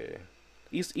 Yeah, Yeah,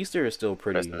 Easter is still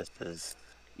pretty. Christmas is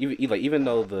Even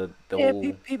though the yeah.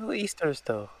 whole People Easter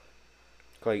still.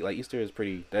 like Easter is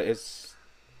pretty. It's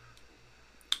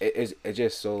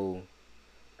just so.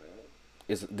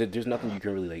 There's nothing you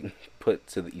can really like put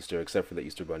to the Easter except for the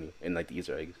Easter bunny and like the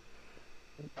Easter eggs.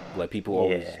 Like people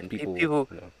always Yeah, and people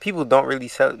people don't really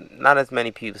not as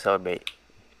many people celebrate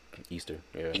Easter.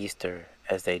 Yeah. Easter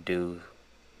as they do,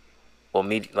 well,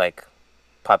 like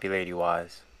popularity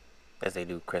wise, as they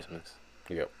do Christmas.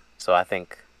 Yep. So I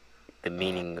think the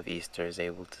meaning of Easter is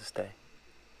able to stay.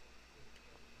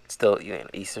 Still,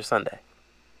 Easter Sunday.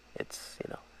 It's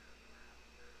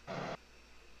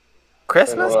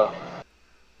Christmas.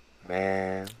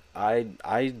 Man, I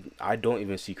don't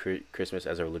even see Christmas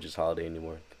as a religious holiday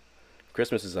anymore.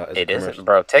 Christmas is it isn't,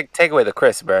 bro. Take away the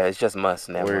Chris, bro. It's just must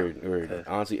never. Word.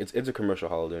 Honestly, it's a commercial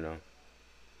holiday now.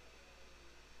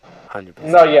 100%.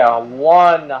 No, yeah,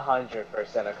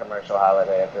 100% a commercial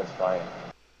holiday at this point.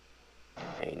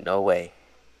 Ain't no way.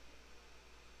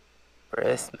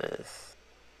 Christmas.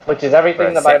 Which is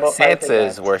everything the Bible fights Santa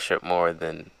is against. worshipped more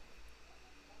than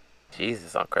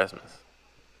Jesus on Christmas.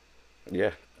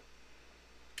 Yeah.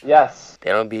 Yes.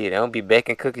 They don't be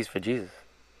baking cookies for Jesus.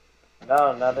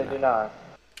 No, they do not.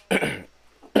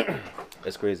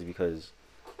 It's crazy because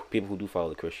people who do follow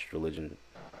the Christian religion,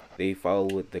 they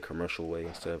follow it the commercial way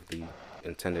instead of the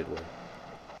intended way.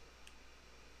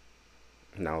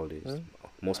 Nowadays,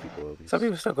 most people at least. Some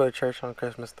people still go to church on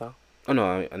Christmas though. Oh no,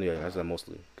 I yeah, that's not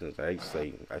mostly because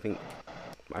I think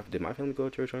did my family go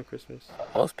to church on Christmas?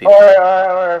 Most people.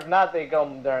 Or if not, they go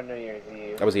during New Year's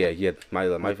Eve. That was yeah.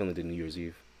 My family did New Year's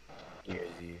Eve. New Year's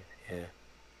Eve, yeah.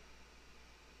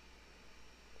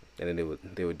 And then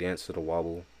they would dance to the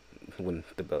wobble when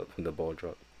the ball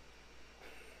dropped.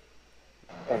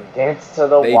 And dance to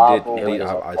the They wobble. did. with I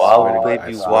the swear Wobble, to God, baby,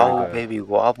 I swear to wobble, God. baby,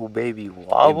 wobble, baby,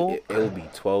 wobble. It'll be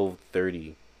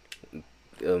 12:30.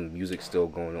 Music still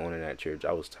going on in that church.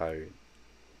 I was tired.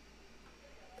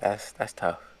 That's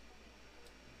tough.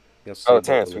 You know, Oh, so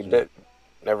Terrence, we religion. did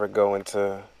never go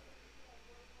into.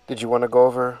 Did you want to go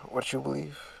over what you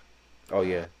believe? Oh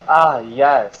yeah. Ah,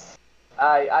 yes.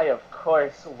 I of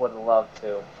course would love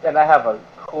to. And I have a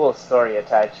cool story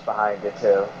attached behind it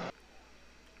too.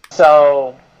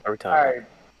 So, Every time. alright,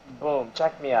 boom,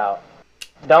 check me out.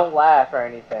 Don't laugh or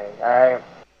anything, alright?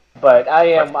 But I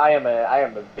am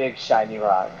a big shiny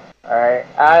rock, alright?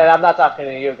 And I'm not talking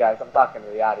to you guys, I'm talking to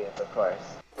the audience, of course.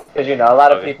 Because, a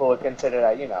lot of Okay. people would consider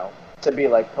that, to be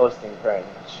like posting cringe.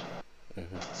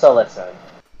 Mm-hmm. So listen.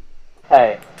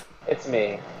 Hey, it's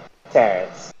me.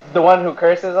 Terrence, the one who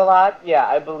curses a lot, yeah,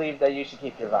 I believe that you should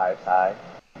keep your vibes high.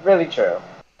 Really true.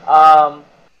 Um,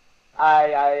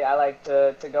 I like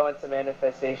to go into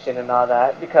manifestation and all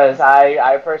that because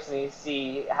I personally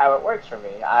see how it works for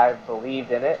me. I've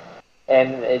believed in it,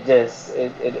 and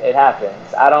it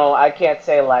happens. I can't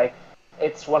say like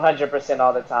it's 100%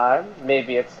 all the time.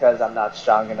 Maybe it's because I'm not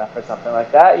strong enough or something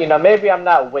like that. You know, maybe I'm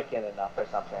not Wiccan enough or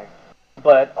something.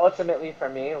 But ultimately, for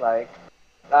me, like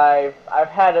I've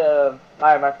had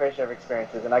my fair share of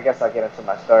experiences, and I guess I'll get into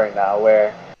my story now.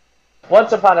 Where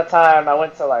once upon a time, I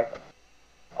went to like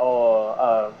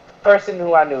a person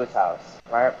who I knew's house,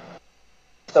 right?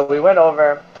 So we went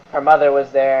over. Her mother was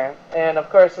there, and of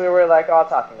course we were like all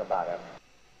talking about it.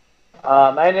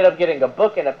 I ended up getting a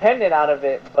book and a pendant out of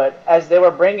it, but as they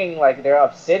were bringing like their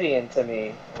obsidian to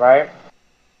me, right?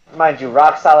 Mind you,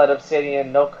 rock solid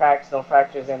obsidian, no cracks, no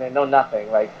fractures in it, no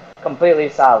nothing, like completely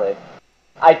solid.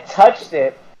 I touched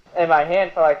it in my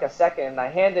hand for like a second, and I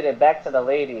handed it back to the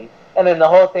lady, and then the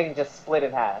whole thing just split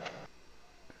in half.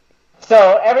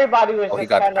 So everybody was Oh, he just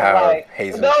got the kind of power of like,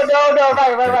 Jesus. no,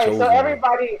 right.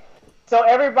 Chosen So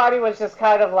everybody was just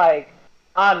kind of like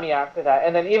on me after that.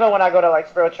 And then even when I go to like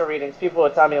spiritual readings, people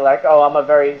would tell me like, oh, I'm a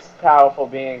very powerful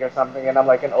being or something, and I'm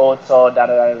like an old soul, da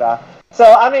da da da. So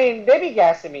I mean, they be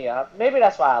gassing me up. Maybe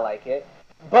that's why I like it.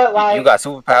 But like, You got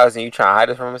superpowers and you trying to hide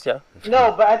this from us, yo?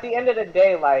 no, but at the end of the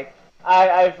day, like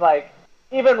I've like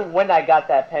even when I got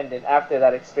that pendant after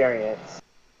that experience,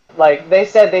 like they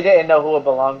said they didn't know who it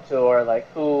belonged to or like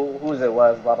whose it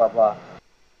was, blah blah blah.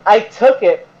 I took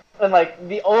it and like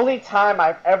the only time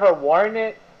I've ever worn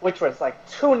it, which was like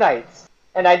 2 nights,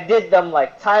 and I did them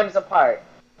like times apart.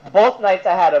 Both nights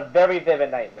I had a very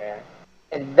vivid nightmare.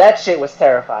 And that shit was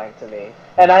terrifying to me.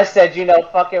 And I said, you know,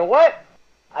 fucking what?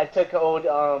 I took an old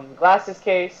glasses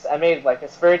case. I made like a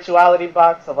spirituality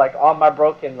box of like all my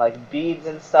broken like beads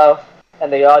and stuff,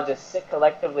 and they all just sit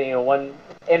collectively in one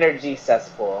energy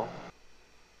cesspool.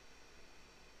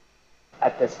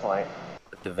 At this point,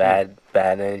 Put the bad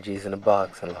energies in a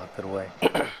box and locked it away.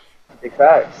 big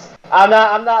facts. I'm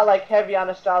not like heavy on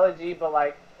astrology, but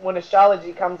like when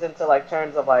astrology comes into like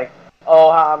terms of like,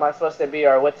 oh, how am I supposed to be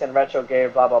or what's in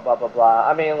retrograde, blah blah blah blah blah.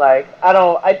 I mean, like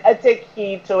I take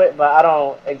heed to it, but I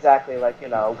don't exactly like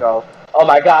go, oh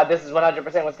my god, this is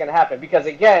 100% what's gonna happen, because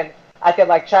again, I could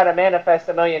like try to manifest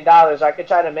 $1,000,000, or I could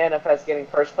try to manifest getting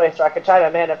first place, or I could try to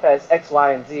manifest X,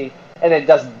 Y, and Z, and it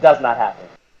does not happen.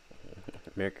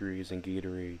 Mercury's and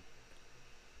Gatorade.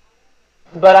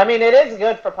 But I mean, it is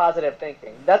good for positive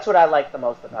thinking. That's what I like the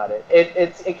most about it.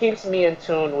 It keeps me in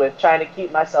tune with trying to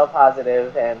keep myself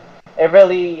positive, and it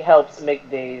really helps make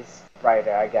days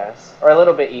brighter, I guess, or a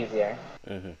little bit easier.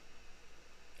 Mm-hmm.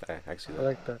 I see that. I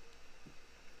like that.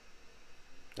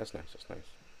 That's nice. That's nice.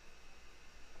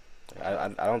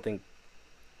 I don't think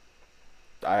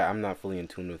I'm not fully in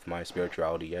tune with my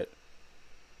spirituality yet.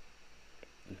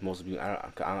 Most of you, I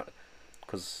don't,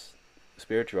 because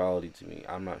spirituality to me,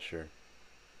 I'm not sure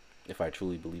if I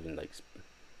truly believe in like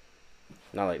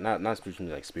not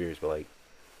spiritually like spirits, but like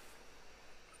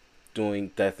doing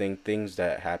things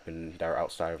that happen that are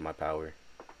outside of my power.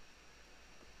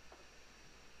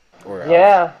 Or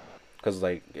Yeah. because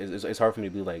like it's hard for me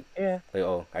to be like, Yeah. like,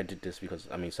 oh, I did this because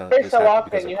I mean Every this so happened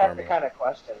because often, of you have karma. to kind of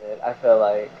question it, I feel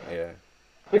like. Yeah.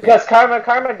 Because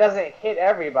karma doesn't hit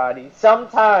everybody.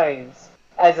 Sometimes,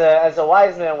 as a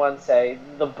wise man once say,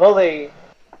 the bully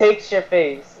takes your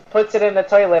face, puts it in the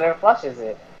toilet, and flushes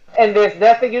it. And there's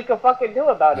nothing you can fucking do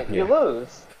about it. You Yeah.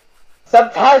 lose.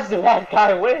 Sometimes the bad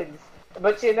guy wins.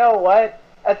 But you know what?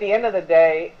 At the end of the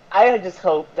day, I just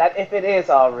hope that if it is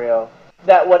all real,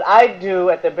 that what I do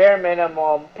at the bare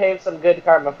minimum paves some good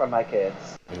karma for my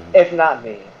kids. Mm-hmm. If not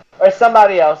me. Or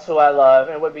somebody else who I love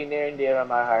and would be near and dear to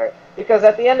my heart. Because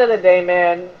at the end of the day,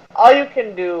 man, all you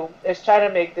can do is try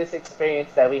to make this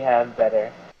experience that we have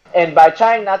better. And by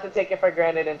trying not to take it for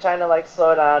granted and trying to like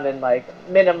slow down and like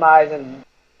minimize and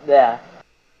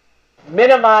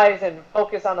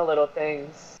focus on the little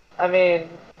things. I mean,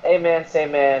 amen, say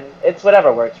man. It's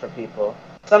whatever works for people.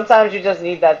 Sometimes you just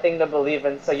need that thing to believe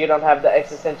in so you don't have the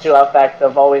existential effect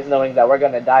of always knowing that we're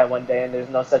going to die one day and there's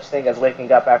no such thing as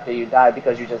waking up after you die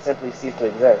because you just simply cease to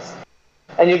exist.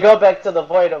 And you go back to the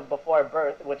void of before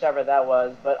birth, whichever that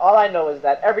was, but all I know is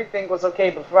that everything was okay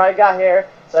before I got here,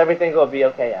 so everything will be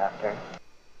okay after.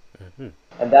 Mm-hmm.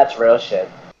 And that's real shit.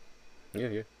 Yeah,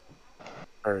 yeah.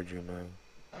 Heard you, man.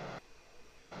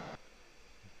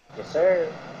 Yes,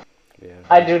 sir. Yeah.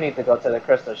 I do need to go to the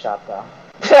crystal shop, though.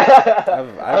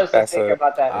 I was just That's thinking a-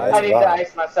 about that. I- I need to wow.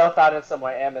 ice myself out in some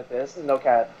more amethyst. No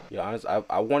cap. Yeah, honest,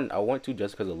 I want to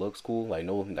just because it looks cool. Like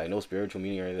no spiritual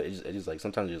meaning or anything. It just like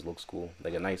sometimes it just looks cool.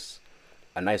 Like a nice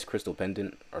a nice crystal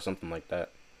pendant or something like that,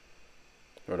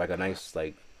 or like a nice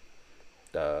like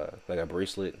a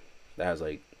bracelet that has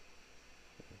like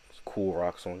cool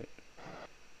rocks on it.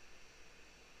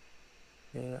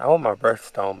 Yeah, I want my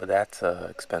birthstone, but that's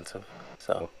expensive.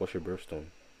 So What's your birthstone?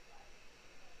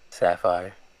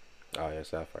 sapphire. Oh yeah,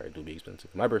 sapphire do be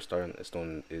expensive. My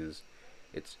birthstone is,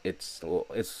 it's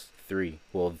three.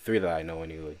 Well, three that I know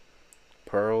anyway.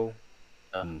 Pearl,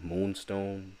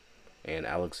 Moonstone, and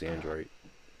Alexandrite.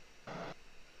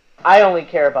 I only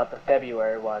care about the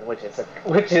February one, which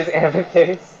is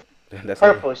amethyst. That's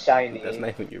Purple shiny. That's not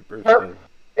even your birthstone.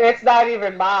 It's not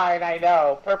even mine. I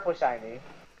know. Purple shiny.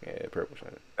 Yeah, purple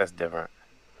shiny. That's different.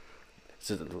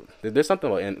 So, there's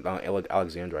something about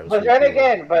Alexandrite. But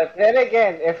then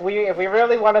again, if we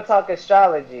really want to talk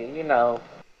astrology, you know,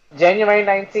 January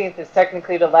 19th is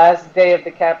technically the last day of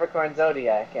the Capricorn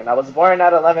zodiac, and I was born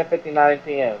at 11:59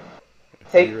 p.m.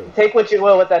 Take what you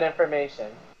will with that information.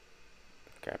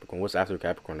 Capricorn. What's after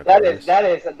Capricorn? That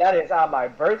is on my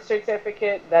birth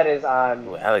certificate. That is on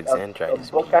Alexandrite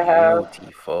is book I have.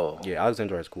 beautiful. Yeah,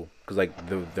 Alexandrite is cool. Cause like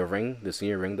the ring, the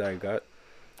senior ring that I got,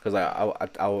 cause I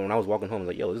when I was walking home, I was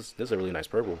like, yo, this is a really nice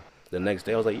purple. The next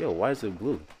day, I was like, yo, why is it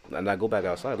blue? And I go back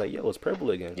outside, like, yo, it's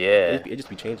purple again. Yeah. It just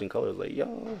be changing colors, like,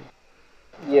 yo.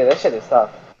 Yeah, that shit is tough.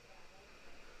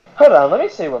 Hold on, let me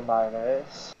see what mine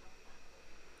is.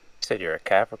 You said you're a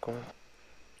Capricorn?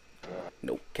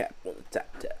 No cap on the tap.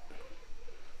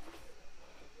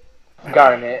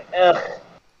 Garnet. Ugh.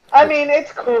 I mean,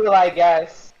 it's cool, I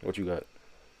guess. What you got?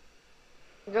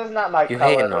 Just not my You color.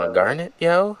 hating on Garnet,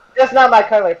 yo? Just not my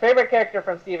color. Favorite character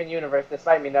from Steven Universe,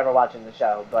 despite me never watching the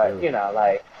show. But, Really? you know,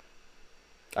 like...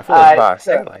 I feel like I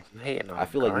said, like, you hating on I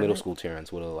feel like Garnet? middle school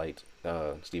Terrence would have liked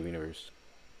Steven Universe.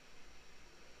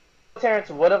 Terrence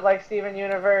would have liked Steven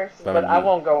Universe, But but I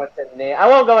won't go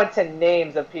into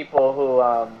names of people who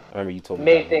I remember you told me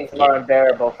made things more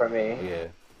unbearable for me. Yeah.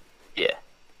 Yeah.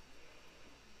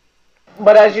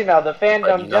 But as you know, the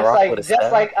fandom, you know, Rock would've just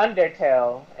said- like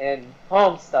Undertale and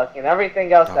Homestuck and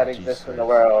everything else that exists in the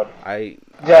world, I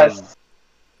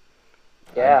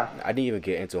didn't even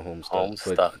get into Homestuck,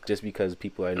 but Homestuck. just because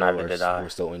people I know Neither did I. were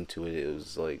so into it, it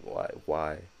was like,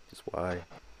 why, just why?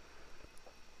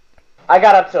 I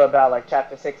got up to about like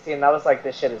chapter 16. And I was like,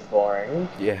 this shit is boring.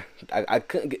 Yeah, I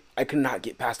could not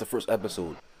get past the first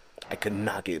episode. I could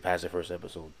not get past the first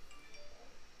episode.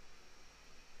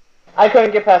 I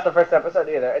couldn't get past the first episode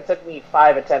either. It took me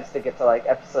 5 attempts to get to like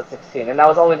episode 16, and that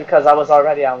was only because I was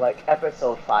already on like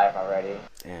episode 5 already.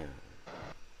 Damn.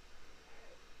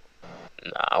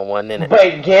 Nah, I wasn't in it. But I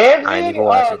ain't Gamzee, even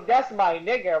watch it. that's my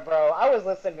nigga, bro. I was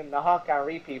listening to Hawk on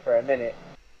repeat for a minute.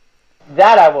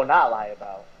 That I will not lie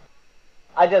about.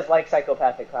 I just like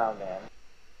Psychopathic Clown Man.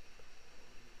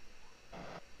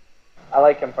 I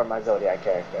like him for my Zodiac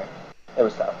character. It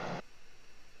was tough.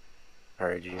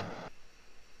 Heard you.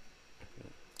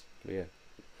 But yeah,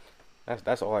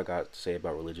 that's all I got to say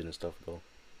about religion and stuff, though.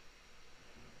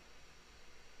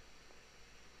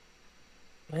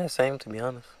 Yeah, same, to be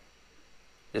honest.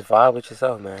 Just vibe with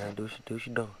yourself, man. Do what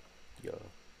you doing. Yeah.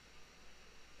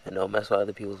 And don't mess with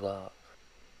other people's vibes.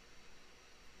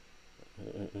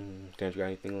 Terrence, you got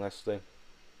anything last to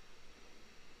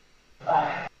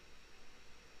say?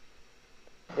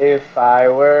 If I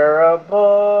were a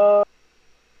boy...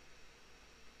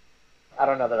 I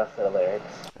don't know the rest of the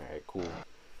lyrics. Alright, cool.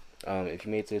 If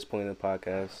you made it to this point in the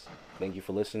podcast, thank you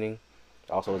for listening.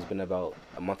 Also, it's been about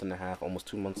a month and a half, almost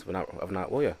 2 months I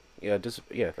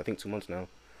think 2 months now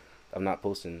of not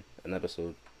posting an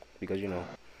episode because, you know.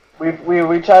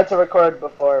 We tried to record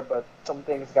before, but some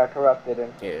things got corrupted,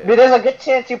 and there's a good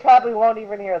chance you probably won't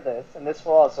even hear this, and this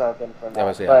will also have been from that. I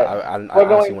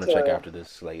honestly want to check after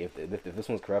this. Like, if this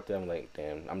one's corrupted, I'm like,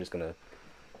 damn, I'm not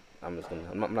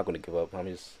gonna give up.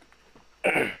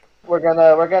 We're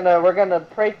gonna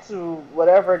pray to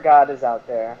whatever God is out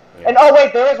there. Yeah. And oh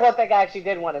wait, there is one thing I actually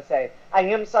did want to say. I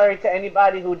am sorry to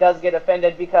anybody who does get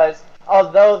offended, because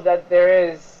although that there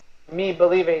is me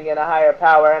believing in a higher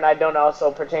power, and I don't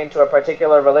also pertain to a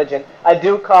particular religion, I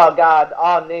do call God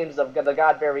all names of the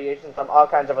God variations from all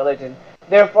kinds of religions.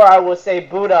 Therefore, I will say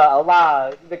Buddha,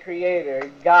 Allah, the Creator,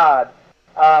 God.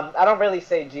 I don't really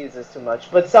say Jesus too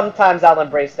much, but sometimes I'll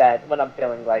embrace that when I'm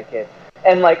feeling like it.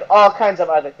 And like all kinds of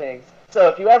other things. So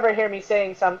if you ever hear me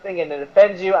saying something and it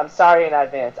offends you, I'm sorry in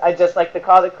advance. I just like to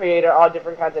call the Creator all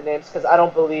different kinds of names, because I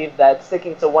don't believe that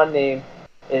sticking to one name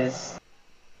is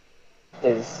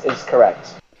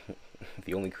correct.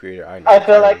 The only creator I know. I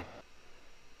feel like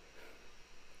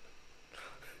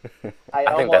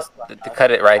I think that's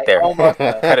cut it right I there. almost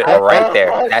was. Cut it I right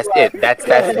there. almost That's was. it. That's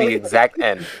the exact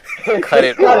end. Cut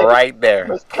it Cut it. right there.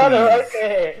 Just cut it right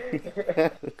Please.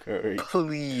 there. Curry.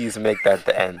 Please make that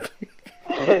the end.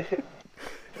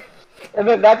 And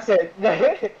then that's it.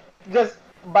 Just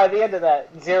by the end of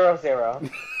that, 0-0.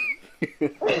 that's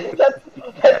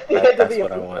the end of That's the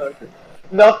what I want. episode.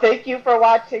 No, thank you for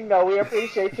watching. No, we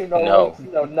appreciate you. No, No. links,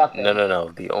 no nothing. No.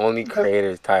 The only creator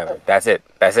is Tyler. That's it.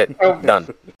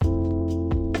 Done.